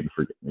all day and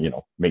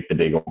make the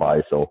day go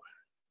by. So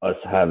us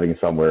having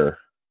somewhere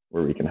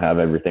where we can have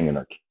everything in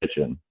our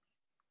kitchen,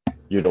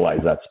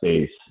 utilize that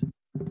space.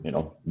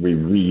 We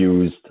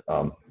reused,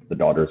 the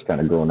daughter's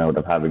kind of grown out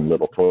of having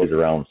little toys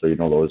around. So,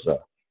 those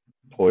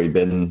toy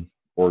bin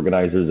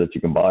organizers that you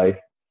can buy.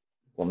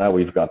 Well, now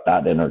we've got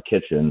that in our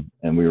kitchen,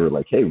 and we were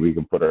like, hey, we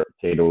can put our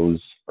potatoes,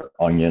 our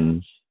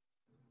onions,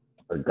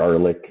 our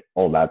garlic,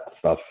 all that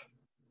stuff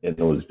in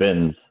those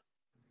bins.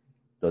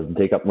 Doesn't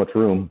take up much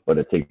room, but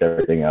it takes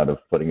everything out of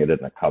putting it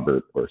in a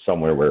cupboard or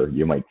somewhere where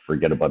you might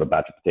forget about a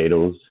batch of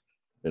potatoes.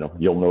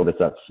 you'll notice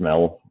that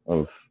smell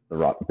of the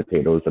rotten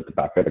potatoes at the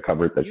back of the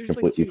cupboard that you Usually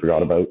completely 2 forgot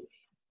days. about.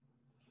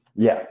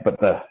 Yeah, but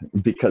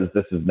because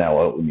this is now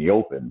out in the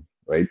open,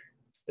 right?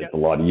 It's a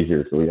lot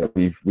easier. So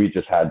we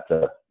just had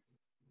to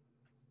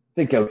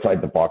think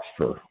outside the box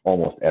for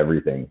almost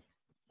everything,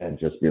 and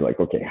just be like,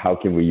 okay, how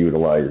can we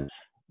utilize,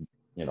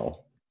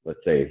 let's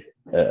say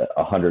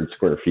 100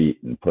 square feet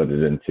and put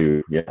it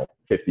into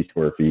 50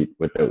 square feet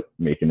without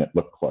making it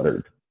look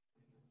cluttered.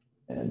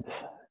 And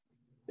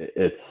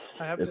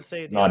I have to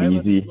say, the not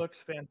island easy. looks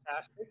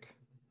fantastic.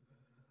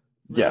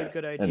 Really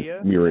good idea.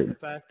 And the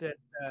fact that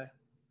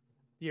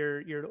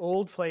your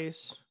old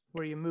place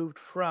where you moved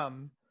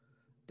from,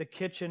 the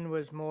kitchen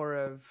was more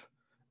of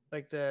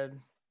like the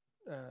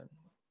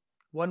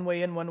one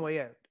way in, one way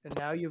out, and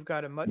now you've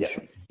got a much.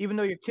 Even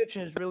though your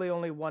kitchen is really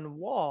only one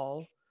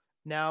wall,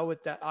 now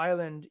with that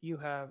island, you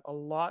have a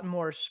lot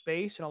more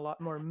space and a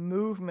lot more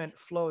movement,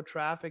 flow,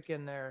 traffic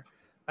in there.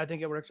 I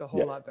think it works a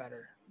whole lot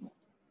better.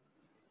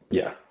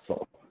 Yeah,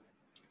 so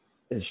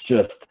it's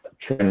just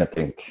trying to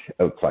think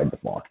outside the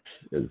box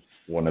is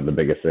one of the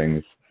biggest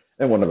things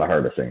and one of the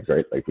hardest things,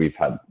 right? Like we've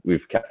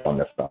kept on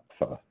this stuff,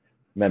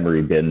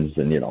 memory bins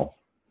and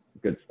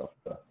good stuff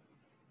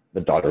the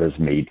daughter has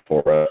made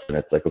for us, and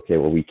it's like, okay,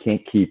 well, we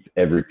can't keep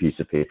every piece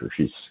of paper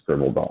she's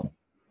scribbled on,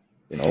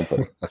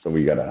 but so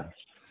we gotta.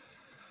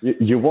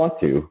 You want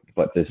to,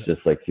 but it's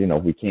just like,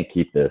 we can't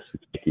keep this, we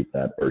can't keep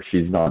that, or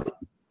she's not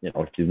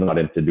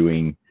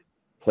into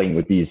playing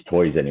with these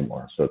toys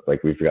anymore. So it's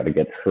like, we've got to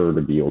get her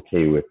to be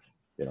okay with,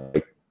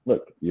 like,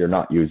 look, you're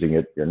not using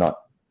it, you're not,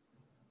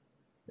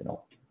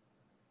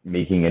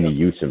 making any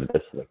use of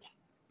this. Like,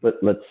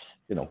 let's,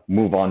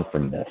 move on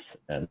from this.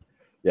 And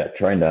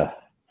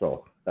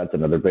so that's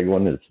another big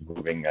one, is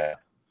moving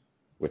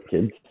with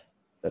kids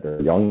that are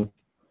young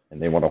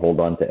and they want to hold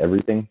on to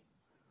everything,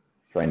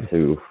 trying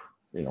to,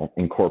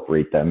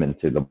 incorporate them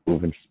into the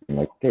move and just being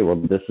like, okay, well,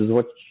 this is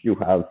what you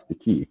have to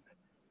keep.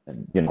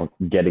 And,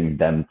 getting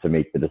them to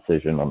make the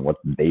decision on what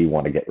they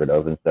want to get rid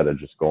of instead of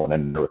just going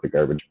in there with a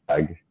garbage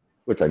bag,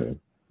 which, I mean,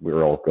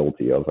 we're all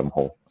guilty of,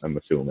 I'm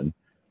assuming,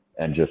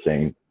 and just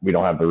saying, we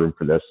don't have the room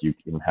for this, you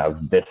can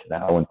have this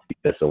now and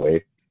take this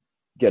away.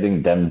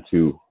 Getting them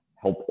to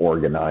help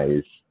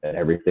organize and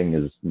everything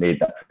has made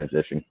that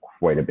transition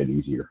quite a bit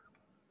easier.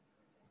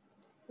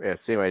 Yeah,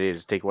 same idea.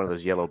 Just take one of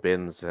those yellow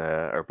bins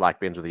or black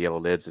bins with the yellow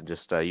lids and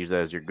just use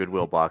that as your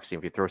Goodwill box. And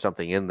if you throw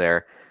something in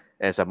there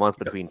and it's a month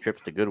between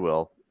trips to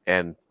Goodwill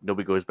and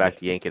nobody goes back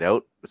to yank it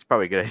out, it's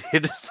probably a good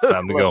idea. Just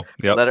Time to go.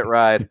 Yep. Let it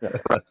ride.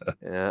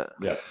 Yeah.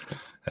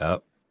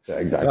 Exactly.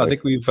 Exactly. I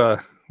think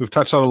we've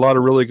touched on a lot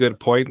of really good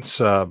points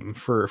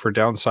for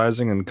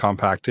downsizing and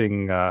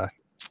compacting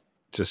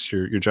just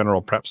your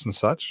general preps and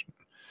such.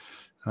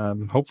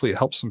 Hopefully it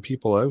helps some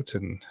people out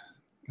and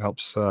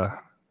helps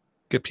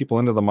get people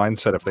into the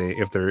mindset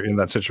if they're in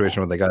that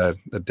situation where they got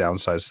to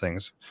downsize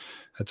things.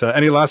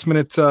 Any last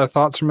minute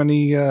thoughts from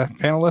any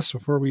panelists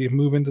before we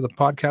move into the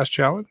podcast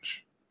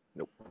challenge?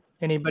 Nope.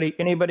 Anybody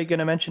going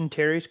to mention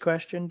Terry's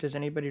question? Does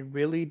anybody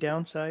really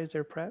downsize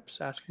their preps?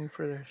 Asking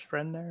for their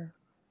friend there.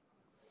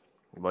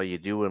 Well, you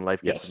do when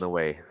life gets in the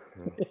way.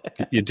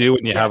 You do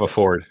when you have a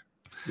Ford.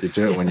 You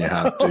do it when you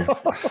have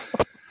to.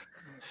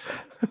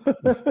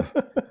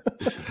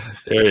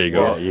 There you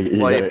go.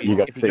 Yeah, you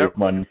got to save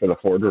money for the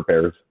Ford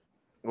repairs.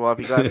 Well, if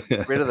you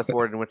got rid of the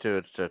Ford and went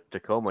to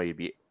Tacoma, you'd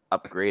be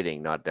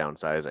upgrading, not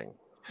downsizing.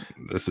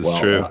 This is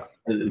true.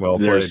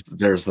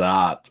 There's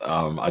that.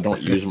 I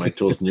don't use my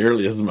tools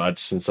nearly as much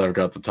since I've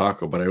got the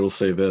Taco, but I will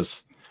say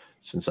this.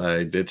 Since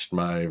I ditched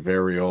my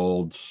very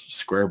old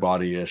square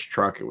body-ish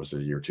truck, it was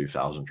a year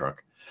 2000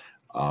 truck,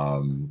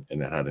 and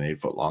it had an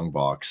 8-foot long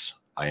box.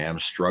 I am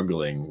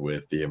struggling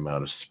with the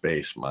amount of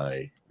space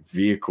my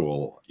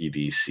vehicle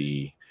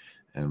EDC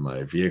and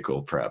my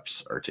vehicle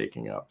preps are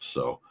taking up.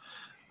 So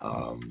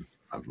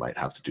I might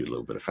have to do a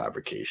little bit of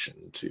fabrication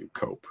to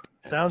cope.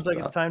 Sounds like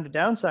it's time to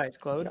downsize,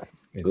 Claude.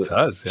 It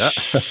does, yeah.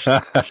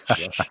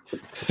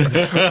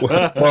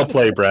 Well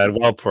played, Brad.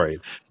 Well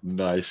played.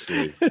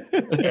 Nicely. All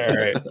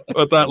right.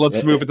 With that,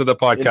 let's move into the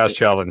podcast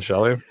challenge,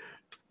 shall we?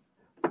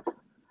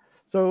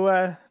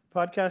 So,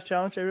 podcast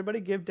challenge,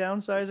 everybody give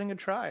downsizing a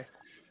try.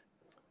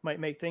 Might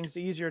make things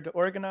easier to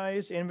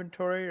organize,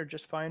 inventory, or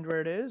just find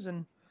where it is,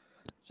 and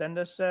send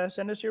us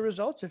your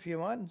results if you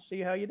want and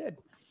see how you did.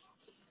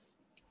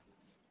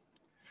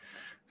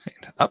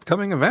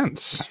 Upcoming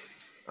events.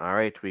 All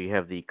right, we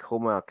have the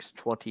Comox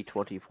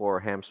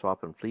 2024 Ham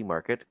Swap and Flea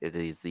Market. It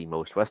is the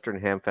most Western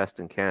ham fest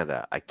in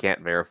Canada. I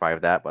can't verify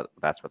that, but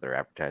that's what they're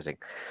advertising.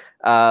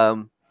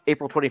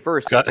 April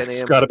 21st at 10 a.m.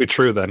 It's got to be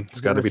true then. It's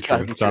got to be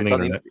true. It's on the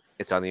internet.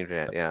 It's on the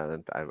internet, yeah.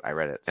 And I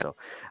read it. So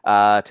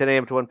 10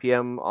 a.m. to 1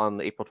 p.m. on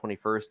April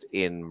 21st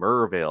in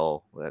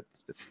Merville.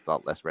 It's a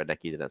lot less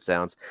rednecky than it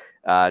sounds.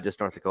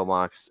 Just north of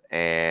Comox.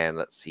 And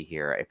let's see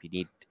here. If you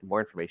need more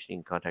information, you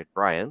can contact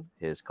Brian.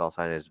 His call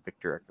sign is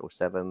Victor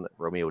 07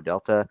 Romeo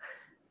Delta.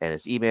 And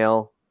his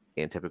email,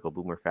 in typical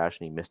boomer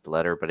fashion, he missed a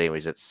letter. But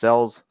anyways, it's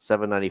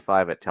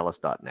sells795 at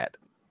telus.net.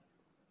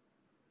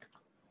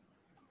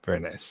 Very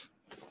nice.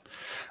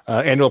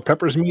 Annual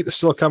Preppers Meet is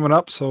still coming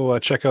up, so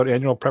check out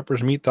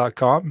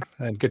annualpreppersmeet.com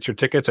and get your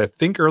tickets. I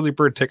think early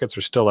bird tickets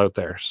are still out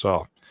there,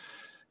 so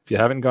if you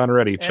haven't gone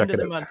already, check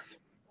it out.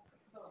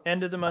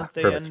 End of the month,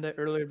 they perfect. end the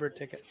early bird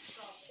tickets.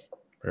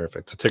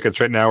 Perfect. So tickets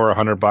right now are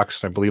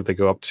 $100, and I believe they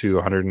go up to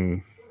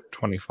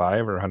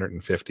 125 or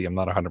 150. I'm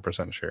not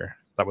 100% sure.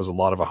 That was a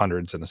lot of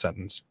hundreds in a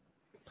sentence.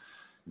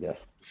 Yes.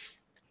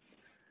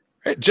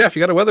 All right, Jeff, you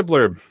got a weather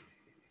blurb.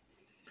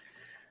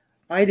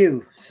 I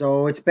do.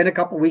 So it's been a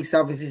couple weeks,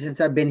 obviously,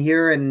 since I've been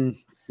here, and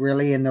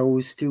really in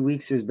those 2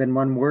 weeks, there's been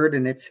one word,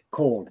 and it's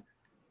cold.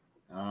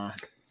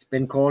 It's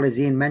been cold, as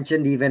Ian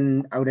mentioned,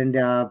 even out in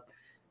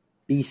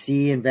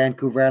BC and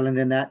Vancouver Island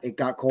and that, it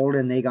got cold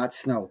and they got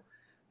snow.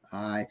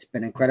 It's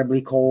been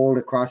incredibly cold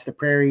across the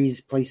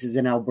prairies. Places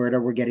in Alberta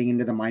were getting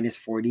into the minus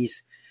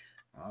 40s.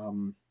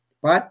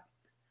 But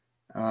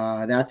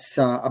that's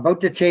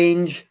about to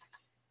change,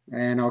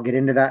 and I'll get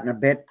into that in a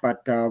bit.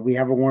 But we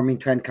have a warming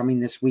trend coming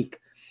this week.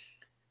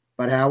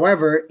 But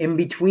however, in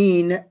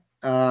between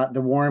the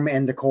warm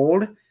and the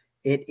cold,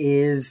 it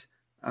is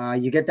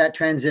you get that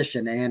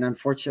transition. And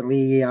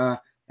unfortunately,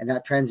 and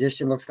that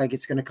transition looks like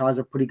it's going to cause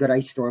a pretty good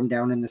ice storm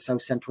down in the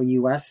south central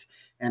U.S.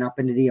 and up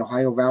into the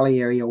Ohio Valley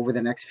area over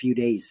the next few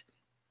days.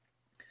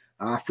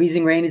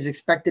 Freezing rain is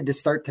expected to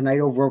start tonight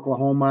over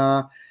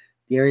Oklahoma,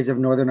 the areas of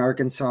northern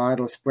Arkansas.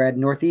 It'll spread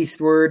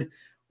northeastward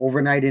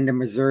overnight into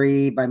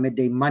Missouri by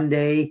midday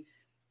Monday.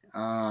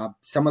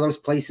 Some of those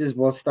places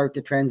will start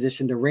to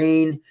transition to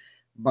rain,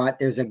 but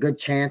there's a good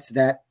chance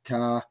that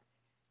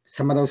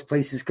some of those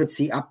places could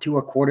see up to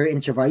a quarter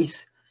inch of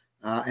ice,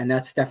 and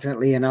that's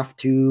definitely enough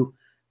to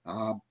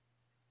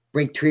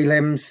break tree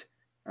limbs,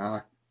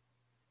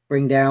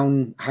 bring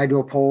down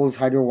hydro poles,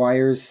 hydro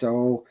wires.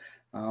 So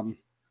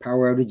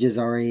power outages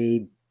are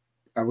a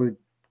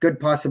good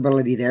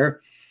possibility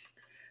there.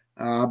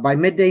 By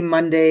midday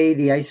Monday,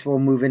 the ice will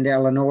move into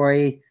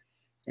Illinois,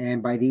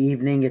 and by the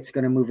evening, it's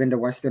going to move into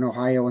Western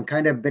Ohio and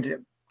kind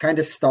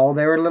of stall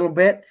there a little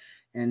bit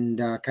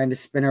and kind of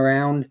spin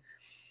around.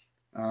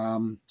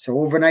 So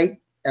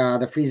overnight,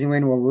 the freezing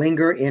rain will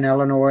linger in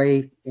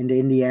Illinois, into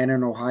Indiana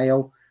and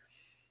Ohio.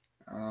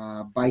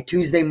 By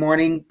Tuesday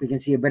morning, we can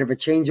see a bit of a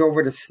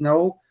changeover to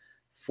snow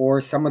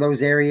for some of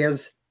those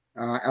areas,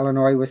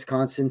 Illinois,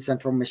 Wisconsin,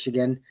 central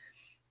Michigan.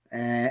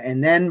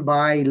 And then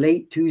by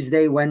late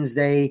Tuesday,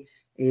 Wednesday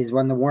is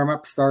when the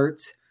warm-up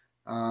starts.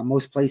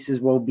 Most places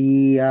will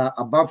be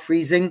above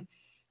freezing.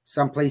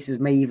 Some places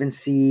may even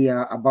see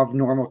above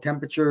normal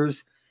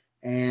temperatures,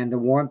 and the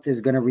warmth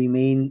is going to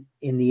remain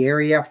in the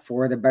area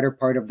for the better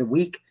part of the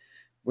week,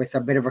 with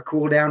a bit of a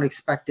cool down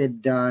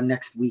expected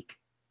next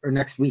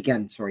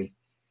weekend.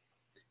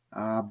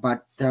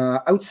 But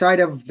outside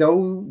of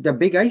the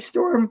big ice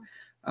storm,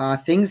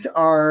 things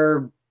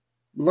are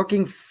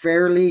looking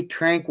fairly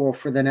tranquil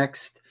for the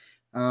next,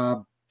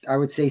 I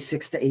would say,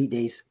 6 to 8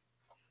 days.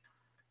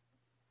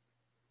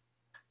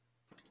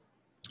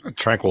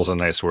 Tranquil is a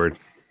nice word.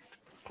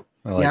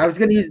 I was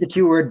going to use the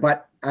Q word,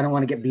 but I don't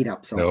want to get beat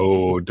up. So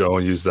no,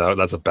 don't use that.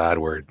 That's a bad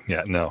word.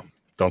 Yeah, no,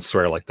 don't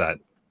swear like that.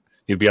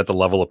 You'd be at the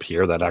level up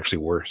here that actually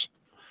worse.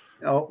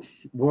 Oh,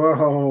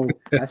 whoa,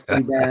 that's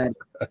pretty bad.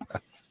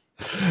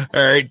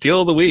 All right,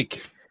 deal of the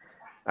week.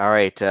 All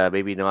right,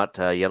 maybe not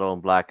yellow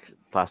and black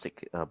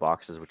plastic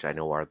boxes, which I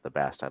know aren't the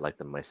best. I like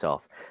them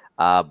myself.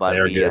 But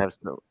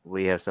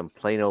we have some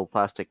Plano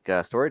plastic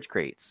storage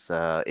crates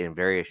in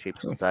various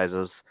shapes and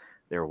sizes.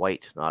 They're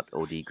white, not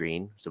OD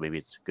green, so maybe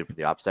it's good for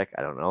the OPSEC.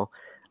 I don't know.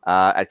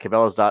 At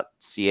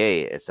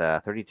cabela's.ca, it's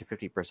 30 to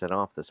 50%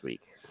 off this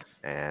week,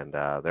 and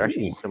they're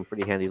actually some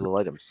pretty handy little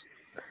items.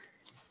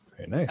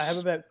 Very nice. I have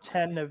about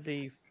 10 of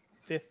the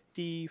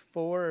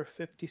 54 or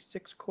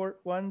 56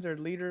 quart ones or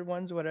liter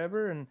ones,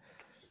 whatever, and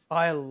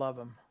I love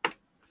them.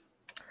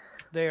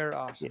 They are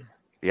awesome.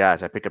 Yeah,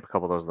 I picked up a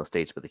couple of those in the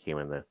States, but they came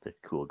in the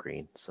cool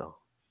green. So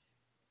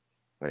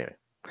anyway.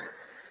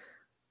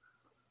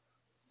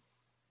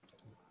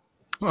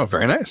 Oh,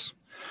 very nice.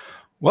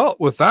 Well,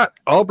 with that,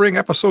 I'll bring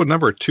episode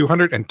number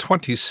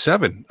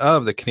 227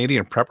 of the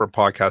Canadian Prepper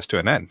Podcast to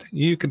an end.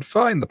 You can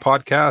find the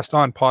podcast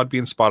on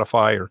Podbean,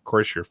 Spotify, or, of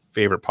course, your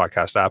favorite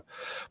podcast app.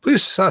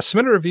 Please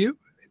submit a review.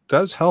 It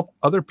does help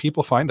other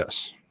people find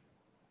us.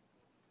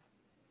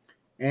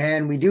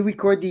 And we do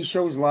record these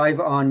shows live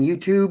on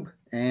YouTube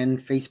and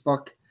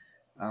Facebook.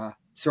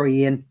 Sorry,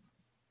 Ian.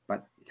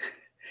 But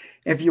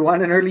if you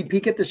want an early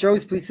peek at the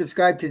shows, please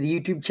subscribe to the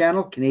YouTube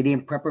channel,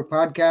 Canadian Prepper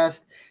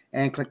Podcast,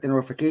 and click the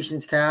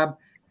notifications tab.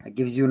 That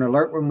gives you an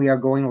alert when we are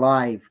going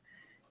live.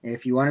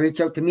 If you want to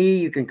reach out to me,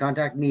 you can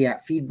contact me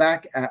at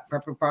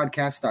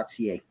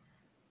feedback@prepperpodcast.ca.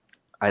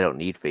 I don't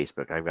need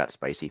Facebook. I've got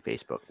spicy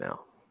Facebook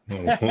now.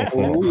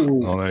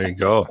 Oh, there you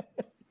go.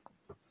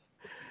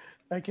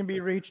 I can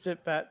be reached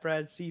at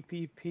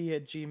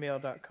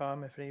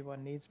bradcpp@gmail.com if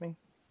anyone needs me.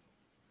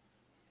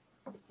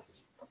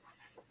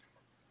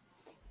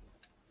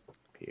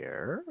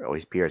 Pierre? Oh,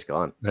 Pierre's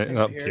gone.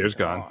 No, Pierre's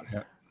gone.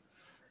 Yeah.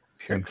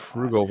 And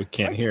Frugal, we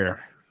can't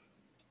hear.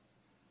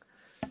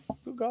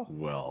 Frugal.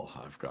 Well,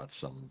 I've got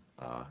some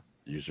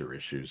User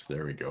issues.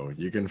 There we go.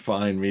 You can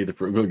find me, the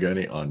Frugal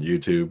Gunny, on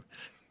YouTube,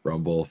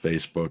 Rumble,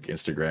 Facebook,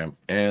 Instagram,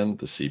 and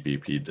the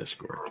CBP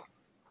Discord.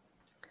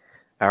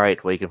 All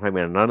right. Well, you can find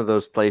me on none of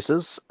those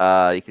places.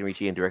 You can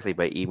reach Ian directly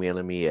by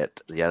emailing me at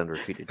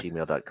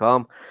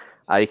theislandretreat@gmail.com.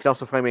 You can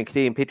also find me on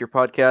Canadian Patriot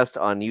Podcast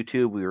on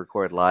YouTube. We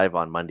record live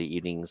on Monday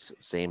evenings,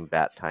 same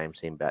bat time,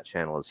 same bat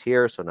channel as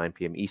here, so 9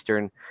 p.m.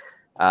 Eastern.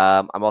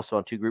 I'm also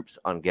on two groups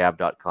on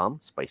gab.com,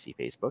 spicy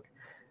Facebook.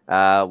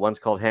 One's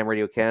called Ham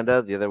Radio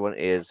Canada. The other one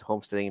is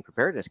Homesteading and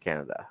Preparedness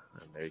Canada.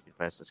 And there you can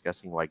find us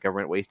discussing why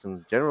government waste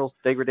and general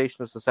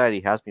degradation of society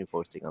has been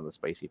posting on the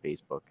spicy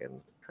Facebook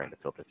and trying to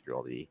filter through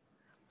all the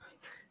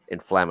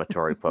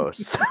inflammatory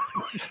posts.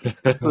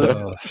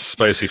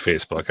 Spicy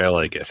Facebook. I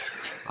like it.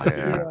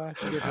 I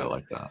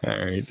like that. All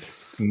right.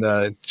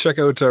 And, check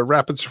out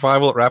Rapid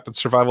Survival at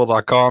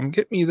rapidsurvival.com.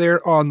 Get me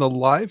there on the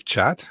live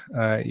chat.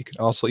 You can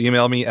also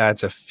email me at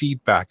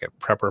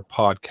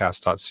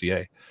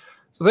feedback@prepperpodcast.ca.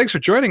 So thanks for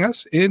joining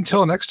us.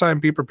 Until next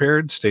time, be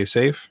prepared, stay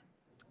safe,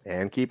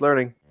 and keep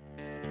learning.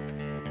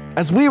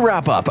 As we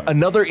wrap up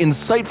another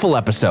insightful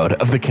episode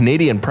of the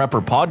Canadian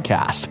Prepper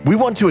Podcast, we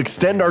want to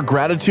extend our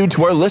gratitude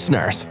to our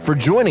listeners for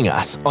joining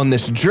us on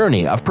this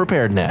journey of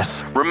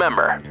preparedness.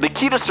 Remember, the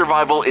key to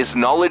survival is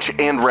knowledge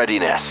and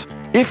readiness.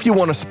 If you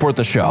want to support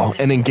the show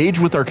and engage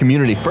with our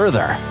community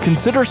further,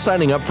 consider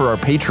signing up for our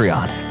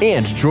Patreon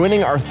and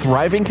joining our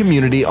thriving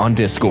community on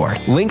Discord.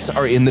 Links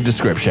are in the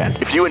description.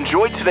 If you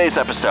enjoyed today's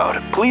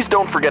episode, please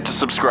don't forget to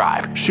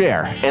subscribe,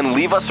 share, and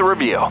leave us a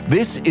review.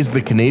 This is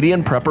the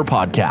Canadian Prepper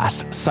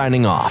Podcast,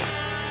 signing off.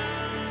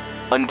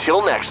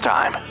 Until next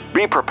time,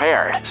 be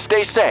prepared,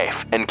 stay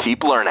safe, and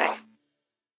keep learning.